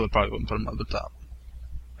 Clint Eastwood probably wouldn't put him up the top.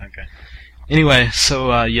 Okay. Anyway,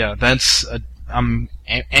 so yeah, that's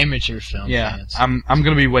amateur film. Yeah, fans. I'm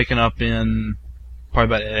gonna be waking up in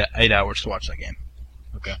probably about 8 hours to watch that game.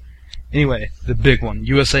 Okay. Anyway, the big one,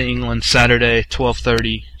 USA England, Saturday,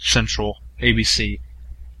 12:30 Central, ABC.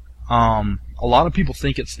 A lot of people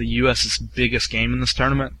think it's the U.S.'s biggest game in this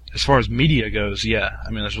tournament. As far as media goes, yeah.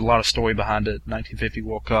 I mean, there's a lot of story behind it. 1950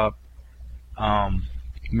 World Cup.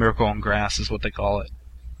 Miracle on Grass is what they call it.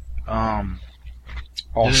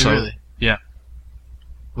 Also, really? Yeah.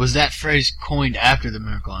 Was that phrase coined after the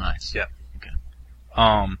Miracle on Ice? Yeah. Okay.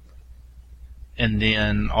 And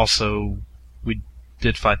then also, we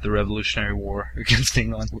did fight the Revolutionary War against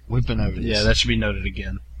England. We've been over this. Yeah, that should be noted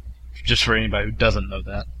again. Just for anybody who doesn't know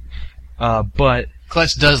that. But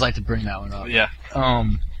Clutch does like to bring that one up. Yeah.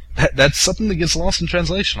 That's something that gets lost in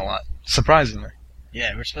translation a lot, surprisingly.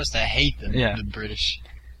 Yeah, we're supposed to hate them, Yeah. the British,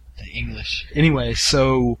 the English. Anyway,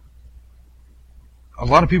 so a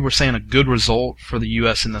lot of people are saying a good result for the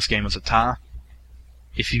U.S. in this game is a tie.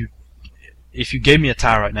 If you gave me a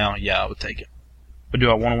tie right now, yeah, I would take it. But do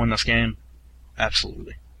I want to win this game?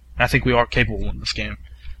 Absolutely. I think we are capable of winning this game.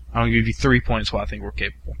 I'm going to give you 3 points why I think we're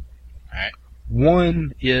capable. All right.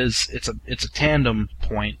 One is it's a tandem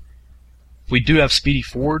point. We do have speedy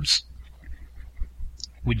forwards.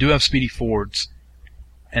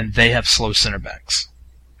 And they have slow center backs.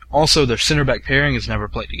 Also, their center back pairing has never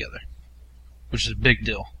played together, which is a big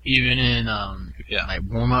deal. Even in like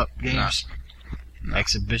warm up games,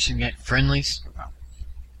 exhibition game, friendlies.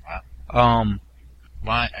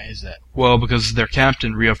 Why is that? Well, because their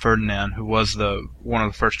captain Rio Ferdinand, who was one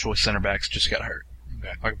of the first choice center backs, just got hurt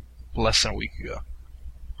like less than a week ago.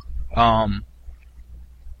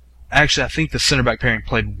 Actually, I think the center back pairing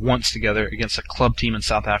played once together against a club team in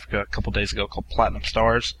South Africa a couple days ago called Platinum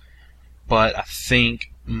Stars. But I think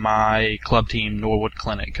my club team, Norwood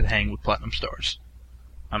Clinic, could hang with Platinum Stars.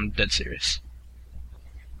 I'm dead serious.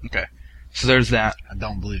 Okay. So there's that. I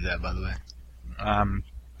don't believe that, by the way.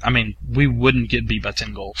 I mean, we wouldn't get beat by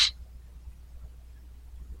 10 goals.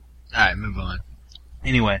 Alright, move on.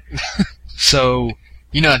 Anyway, so...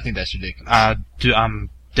 I think that's ridiculous. I'm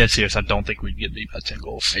dead serious. I don't think we'd get beat by 10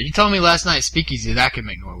 goals. You told me last night, Speakeasy, that could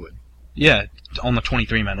make Norwood. Yeah, on the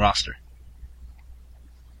 23-man roster.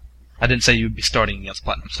 I didn't say you would be starting against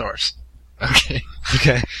Platinum Stars. Okay.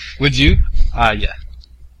 Okay. Would you? Yeah.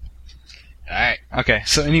 Alright. Okay,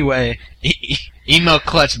 so anyway... Email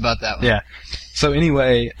Clutch about that one. Yeah. So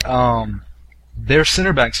anyway, their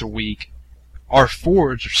center backs are weak. Our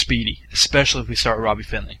forwards are speedy, especially if we start Robbie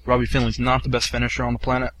Finley. Robbie Finley's not the best finisher on the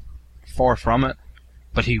planet. Far from it.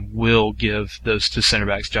 But he will give those two center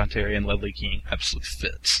backs, John Terry and Ledley King, absolute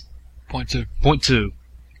fits. Point two. Point two,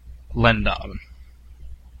 Len Donovan.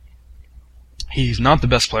 He's not the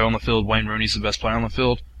best player on the field. Wayne Rooney's the best player on the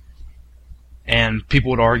field. And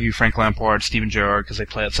people would argue Frank Lampard, Steven Gerrard, because they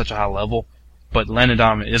play at such a high level. But Landon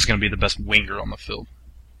Donovan is going to be the best winger on the field.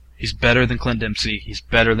 He's better than Clint Dempsey. He's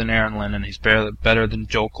better than Aaron Lennon. He's better than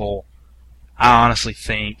Joe Cole. I honestly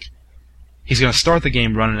think he's going to start the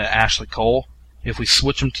game running at Ashley Cole. If we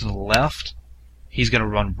switch him to the left, he's going to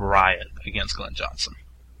run riot against Glenn Johnson.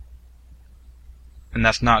 And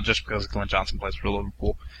that's not just because Glenn Johnson plays for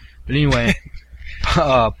Liverpool. But anyway,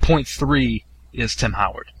 point three is Tim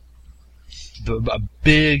Howard.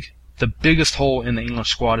 The biggest hole in the English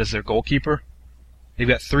squad is their goalkeeper. They've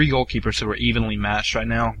got 3 goalkeepers who are evenly matched right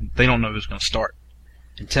now. They don't know who's going to start.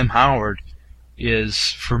 And Tim Howard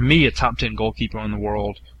is, for me, a top 10 goalkeeper in the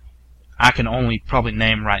world. I can only probably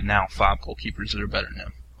name right now 5 goalkeepers that are better than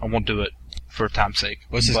him. I won't do it for time's sake.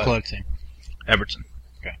 What's his club team? Everton.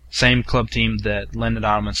 Okay. Same club team that Landon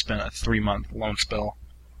Donovan spent a 3-month loan spell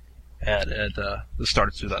at the start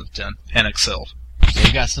of 2010 and excelled. So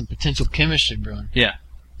you got some potential chemistry brewing. Yeah,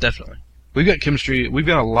 definitely. We've got chemistry. We've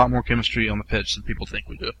got a lot more chemistry on the pitch than people think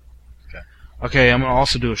we do. Okay, I'm going to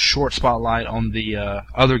also do a short spotlight on the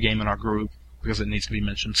other game in our group because it needs to be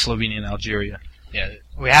mentioned, Slovenia and Algeria. Yeah,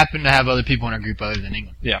 we happen to have other people in our group other than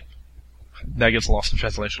England. Yeah, that gets lost in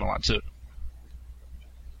translation a lot too.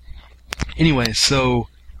 Anyway, so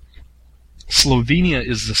Slovenia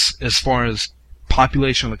is, as far as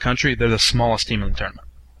population of the country, they're the smallest team in the tournament.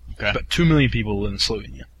 Okay. But 2 million people live in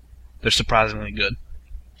Slovenia. They're surprisingly good.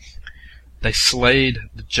 They slayed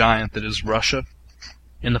the giant that is Russia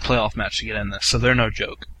in the playoff match to get in this, so they're no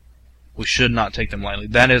joke. We should not take them lightly.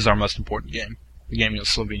 That is our most important game, the game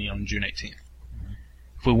against Slovenia on June 18th. Mm-hmm.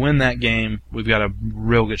 If we win that game, we've got a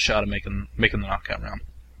real good shot of making the knockout round.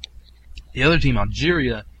 The other team,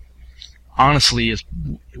 Algeria, honestly is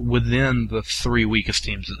within the 3 weakest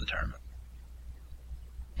teams in the tournament.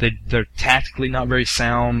 They're tactically not very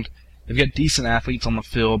sound. They've got decent athletes on the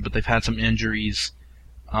field, but they've had some injuries.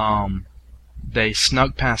 They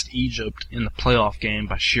snuck past Egypt in the playoff game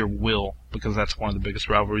by sheer will, because that's one of the biggest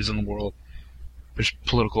rivalries in the world. There's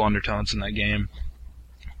political undertones in that game.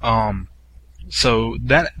 So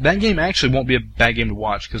that game actually won't be a bad game to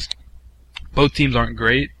watch, because both teams aren't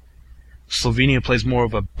great. Slovenia plays more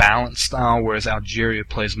of a balanced style, whereas Algeria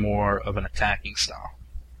plays more of an attacking style.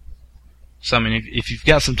 So, I mean, if you've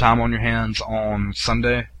got some time on your hands on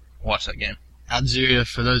Sunday, watch that game. Algeria,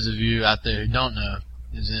 for those of you out there who don't know,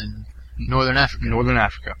 is in Northern Africa. Northern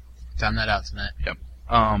Africa. Found that out tonight. Yep.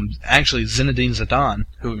 Actually, Zinedine Zidane,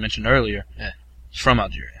 who we mentioned earlier, is from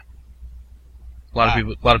Algeria. A lot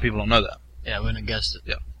of people don't know that. Yeah, I wouldn't have guessed it.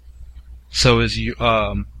 Yeah. So is you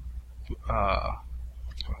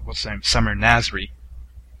what's his name? Samir Nasri,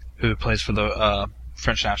 who plays for the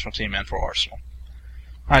French national team and for Arsenal.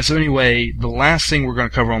 All right. So anyway, the last thing we're going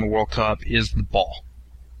to cover on the World Cup is the ball.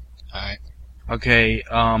 All right. Okay,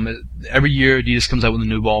 every year Adidas comes out with a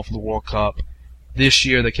new ball for the World Cup. This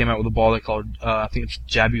year they came out with a ball they called, I think it's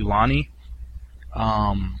Jabulani.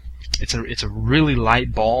 It's a really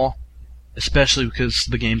light ball. especially because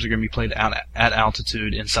the games are going to be played out at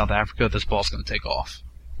altitude in South Africa. This ball's going to take off.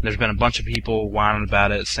 There's been a bunch of people whining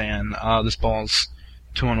about it, saying, this ball's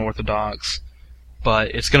too unorthodox.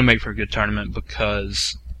 But it's going to make for a good tournament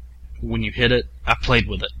because when you hit it, I played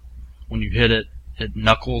with it. When you hit it, it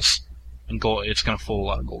knuckles, and it's going to fool a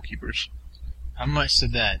lot of goalkeepers. How much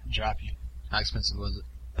did that drop you? How expensive was it?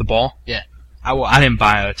 The ball? Yeah. I didn't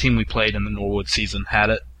buy it. A team we played in the Norwood season had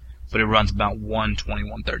it, but it runs about $120,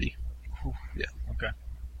 $130. Yeah. Okay.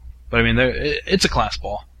 But I mean, it's a class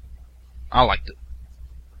ball. I liked it.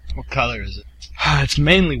 What color is it? It's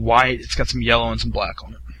mainly white. It's got some yellow and some black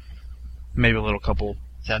on it. Maybe a little couple.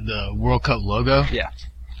 Does it have the World Cup logo? Yeah.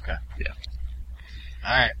 Okay. Yeah.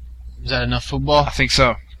 All right. Is that enough football? I think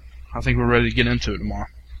so. I think we're ready to get into it tomorrow.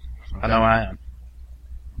 Okay. I know I am.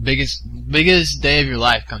 Biggest day of your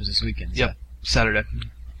life comes this weekend. Yep. Saturday.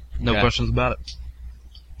 No Okay. questions about it.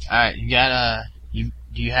 All right. You got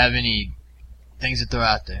do you have any things to throw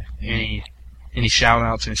out there? Any shout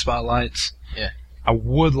outs, any spotlights? Yeah. I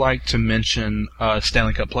would like to mention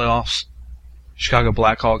Stanley Cup playoffs. Chicago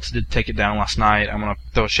Blackhawks did take it down last night. I'm going to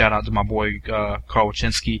throw a shout out to my boy Carl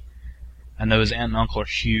Wachinski. I know his aunt and uncle are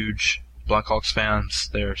huge Blackhawks fans.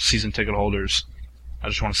 They're season ticket holders. I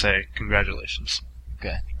just want to say congratulations.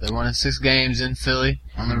 Okay. They won in 6 games in Philly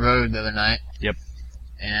on the road the other night. Yep.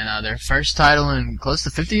 And their first title in close to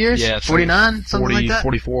 50 years? Yeah. 49? Something like that?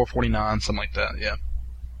 44, 49, something like that, yeah.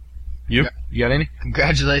 You? Okay. You got any?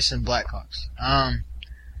 Congratulations, Blackhawks.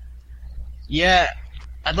 Yeah,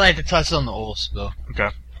 I'd like to touch on the oil spill. Okay.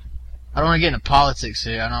 I don't want to get into politics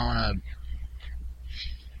here. I don't want to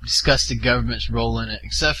discuss the government's role in it,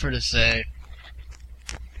 except for to say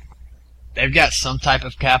they've got some type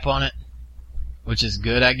of cap on it, which is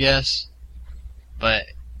good, I guess. But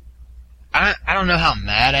I don't know how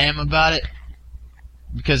mad I am about it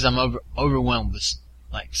because I'm overwhelmed with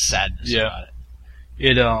sadness about it.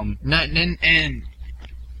 And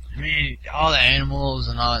I mean, all the animals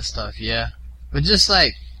and all that stuff, yeah. But just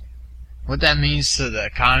what that means to the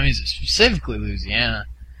economies, specifically Louisiana,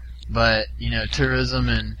 but tourism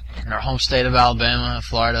in our home state of Alabama,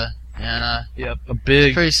 Florida, and Yep,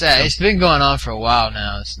 it's pretty sad. It's been going on for a while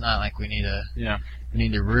now. It's not like we need to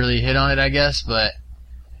really hit on it, I guess. But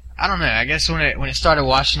I don't know. I guess when it started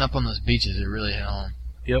washing up on those beaches, it really hit home.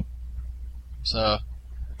 Yep. So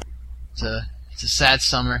it's a sad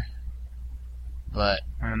summer, but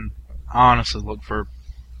And I honestly look for,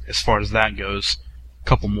 as far as that goes, a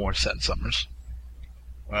couple more sad summers.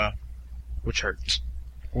 well, Which hurts.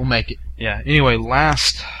 we'll make it. Yeah, anyway,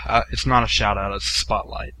 last, it's not a shout out, it's a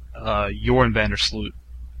spotlight. Joran Vandersloot.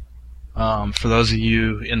 For those of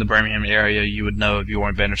you in the Birmingham area, you would know of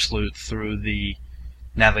Joran Vandersloot through the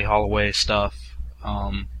Natalie Holloway stuff.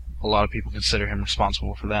 A lot of people consider him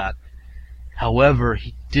responsible for that. However,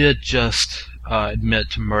 he did just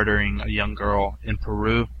admit to murdering a young girl in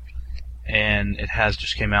Peru, and it has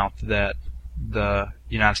just came out that the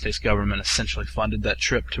United States government essentially funded that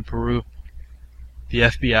trip to Peru. The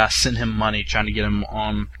FBI sent him money trying to get him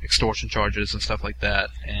on extortion charges and stuff like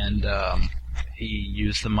that, and he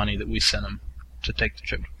used the money that we sent him to take the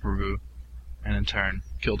trip to Peru, and in turn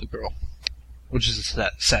killed the girl, which is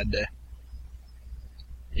a sad day.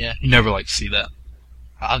 Yeah. You never like to see that.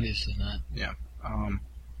 Obviously not. Yeah. I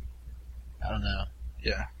don't know.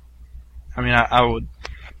 Yeah. I mean, I would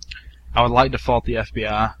like to fault the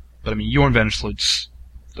FBI, but I mean, Joran Vandersloot's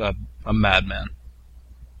a madman.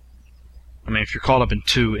 I mean, if you're caught up in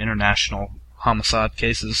 2 international homicide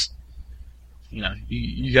cases,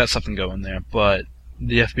 you got something going there. But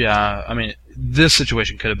the FBI, I mean, this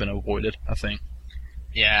situation could have been avoided, I think.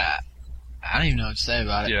 Yeah, I don't even know what to say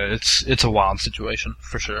about it. Yeah, it's a wild situation,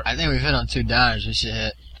 for sure. I think we've hit on 2 downers. We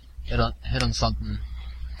should hit on something.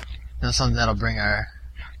 Something that'll bring our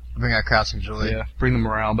crowd some joy. Yeah, bring the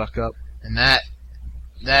morale back up. And that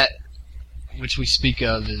which we speak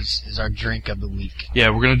of is our drink of the week. Yeah,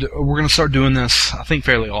 we're gonna start doing this, I think,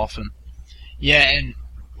 fairly often. Yeah, and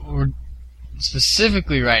we're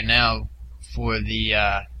specifically right now for the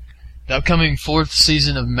upcoming 4th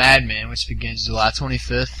season of Mad Men, which begins July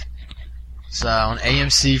 25th. It's on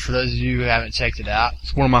AMC for those of you who haven't checked it out.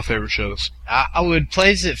 It's one of my favorite shows. I would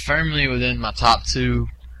place it firmly within my top 2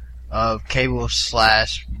 of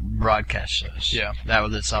cable/broadcast shows. Yeah. That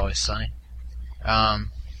was It's Always Sunny.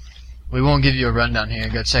 We won't give you a rundown here.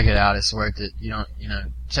 Go check it out. It's worth it.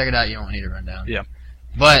 Check it out. You don't need a rundown. Yeah.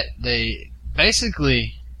 But they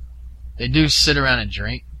do sit around and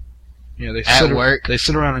drink. Yeah, they At work. They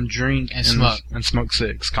sit around and drink And smoke. and smoke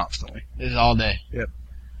cigs constantly. It's all day. Yep.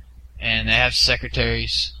 And they have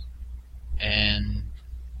secretaries, and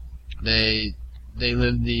they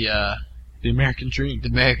live the The American Dream. The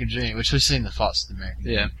American Dream, which we've seen the faults of the American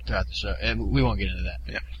Yeah. Dream throughout the show. And we won't get into that.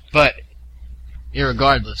 Yeah. But,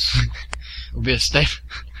 irregardless, it will be a staple.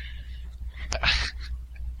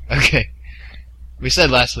 Okay. We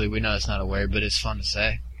said last week, we know it's not a word, but it's fun to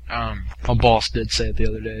say. My boss did say it the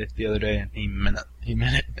other day, and he meant it. He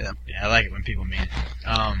meant it. Yeah. I like it when people mean it.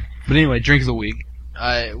 But anyway, drink of the week.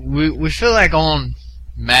 We feel like on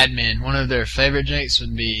Mad Men, one of their favorite drinks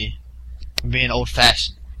would be an old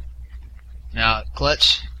fashioned. Now,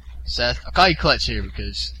 Clutch, Seth, I'll call you Clutch here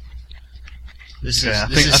because this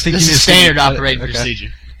Okay, is standard operating procedure.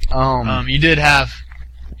 You did have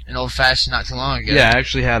an old fashioned not too long ago. Yeah, I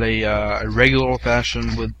actually had a regular old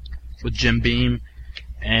fashioned with Jim Beam,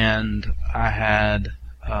 and I had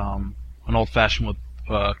an old fashioned with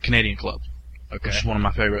Canadian Club, Okay. which is one of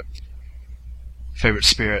my favorite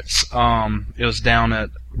spirits. It was down at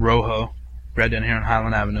Rojo, right down here on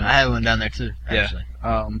Highland Avenue. I had one down there too, Yeah. actually.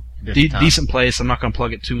 Decent place. I'm not going to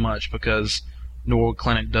plug it too much because Norwood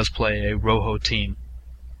Clinic does play a Rojo team,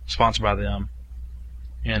 sponsored by them,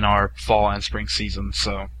 in our fall and spring season.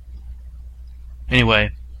 So,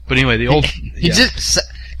 anyway, the old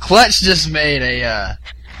Clutch just made a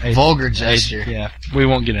vulgar gesture. Yeah, we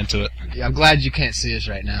won't get into it. I'm glad you can't see us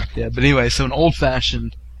right now. Yeah, but anyway, so an old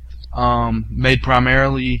fashioned, made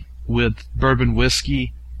primarily with bourbon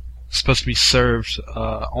whiskey, supposed to be served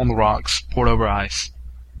on the rocks, poured over ice.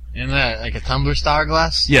 In that, like a tumbler style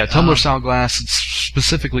glass? Yeah, tumbler style glass. It's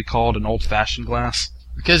specifically called an old fashioned glass.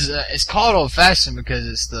 Because it's called old fashioned because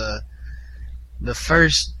it's the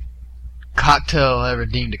first cocktail ever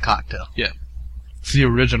deemed a cocktail. It's the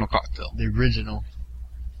original cocktail. The original.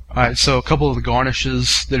 Alright, so a couple of the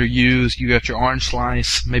garnishes that are used, you got your orange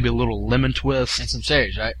slice, maybe a little lemon twist. And some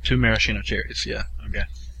cherries, right? 2 maraschino cherries, yeah. Okay.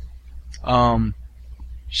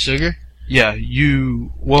 Sugar? Yeah,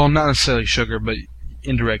 well, not necessarily sugar, but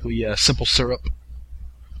indirectly, yeah, simple syrup.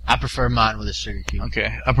 I prefer mine with a sugar cube.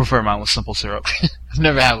 Okay, I prefer mine with simple syrup. I've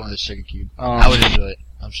never had one with a sugar cube. I would enjoy it,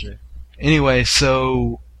 I'm sure. Anyway,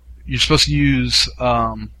 so you're supposed to use,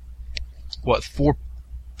 four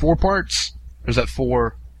parts? Or is that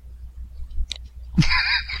 4?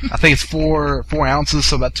 I think it's 4 ounces,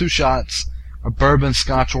 so about 2 shots of bourbon,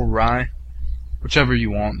 scotch, or rye, whichever you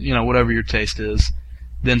want, whatever your taste is.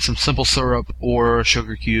 Then some simple syrup or a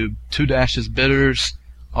sugar cube, 2 dashes bitters,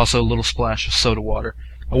 also a little splash of soda water.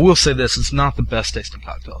 I will say this, it's not the best tasting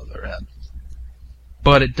cocktail I've ever had.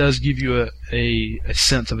 But it does give you a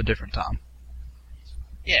sense of a different time.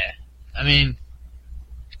 Yeah. I mean,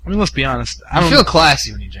 let's be honest. I feel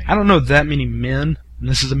classy when you drink. I don't know that many men, and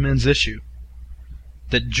this is a men's issue,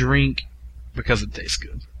 that drink because it tastes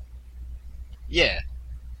good. Yeah.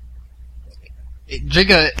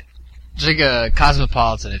 Drink a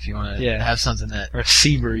Cosmopolitan if you want to have something that... Or a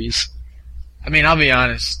Sea Breeze. I mean, I'll be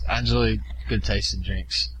honest. I enjoy good tasting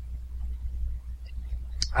drinks.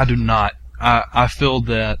 I do not. I feel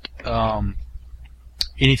that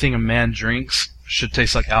anything a man drinks should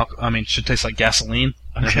taste like should taste like gasoline.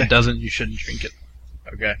 And if it doesn't, you shouldn't drink it.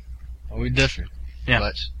 Okay. Well, we differ. Yeah.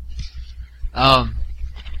 Much.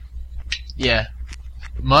 Yeah.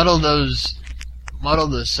 Muddle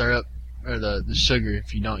the syrup or the sugar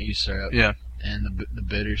if you don't use syrup. Yeah. And the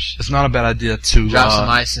bitters. It's not a bad idea to drop some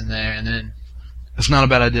ice in there, and then it's not a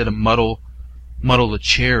bad idea to muddle the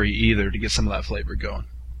cherry either to get some of that flavor going.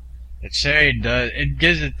 The cherry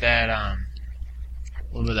gives it that a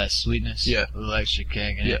little bit of that sweetness. Yeah. A little extra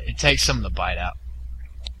kick, and Yeah. it takes some of the bite out.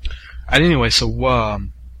 Anyway, so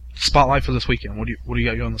spotlight for this weekend. What do you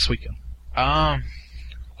got going this weekend? Well,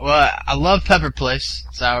 I love Pepper Place.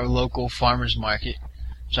 It's our local farmers market.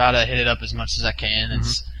 Try to hit it up as much as I can.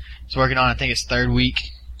 It's working on, I think it's third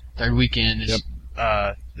weekend is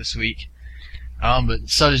this week. But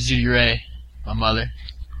so does Judy Ray, my mother.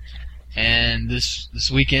 And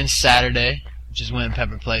this weekend, Saturday, which is when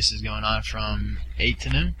Pepper Place is going on from 8 to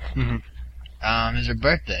noon, is her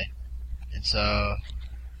birthday. And so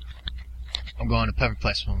I'm going to Pepper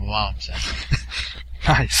Place with my mom. So.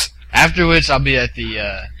 Nice. After which, I'll be at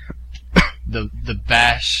the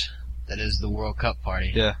bash that is the World Cup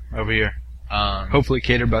party. Yeah, over here. Hopefully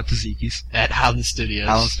catered by Tzatziki's. At Highland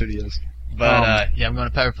Studios. But yeah, I'm going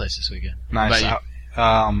to Pepper Place this weekend. Nice.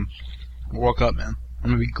 World Cup, man. I'm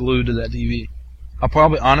gonna be glued to that TV. I'll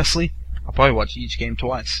probably watch each game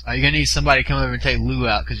twice. Are you gonna need somebody to come over and take Lou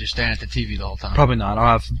out because you're staring at the TV the whole time? Probably not.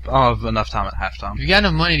 I'll have enough time at halftime. If you got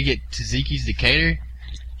enough money to get Tzatziki's to cater,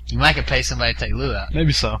 you might could pay somebody to take Lou out.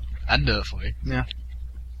 Maybe so. I'd do it for you. Yeah.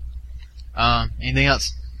 Anything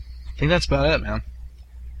else? I think that's about it, man.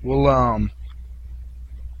 We'll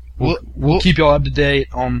keep y'all up to date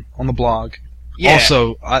on the blog. Yeah.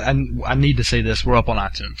 Also, I need to say this: we're up on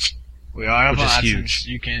iTunes. We are up which on is iTunes. huge.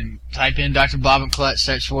 You can type in Dr. Bob and Clutch,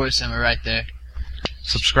 search for us, and we're right there.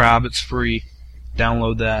 Subscribe, it's free.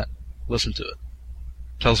 Download that, listen to it.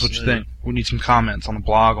 Tell us what you think. We need some comments on the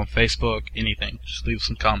blog, on Facebook, anything. Just leave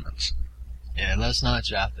some comments. Yeah, let us know what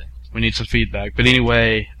you're out there. We need some feedback. But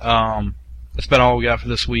anyway, that's about all we got for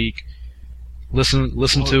this week. Listen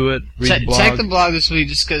to it. Read the blog. Check the blog this week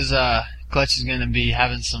just because Clutch is going to be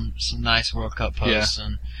having some nice World Cup posts. Yeah.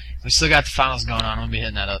 And we still got the finals going on. I'm going to be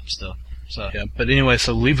hitting that up still. So Yeah, but anyway,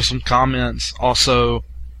 so leave us some comments. Also,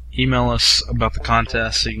 email us about the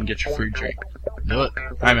contest so you can get your free drink. do it.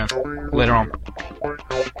 All right, man. Later on.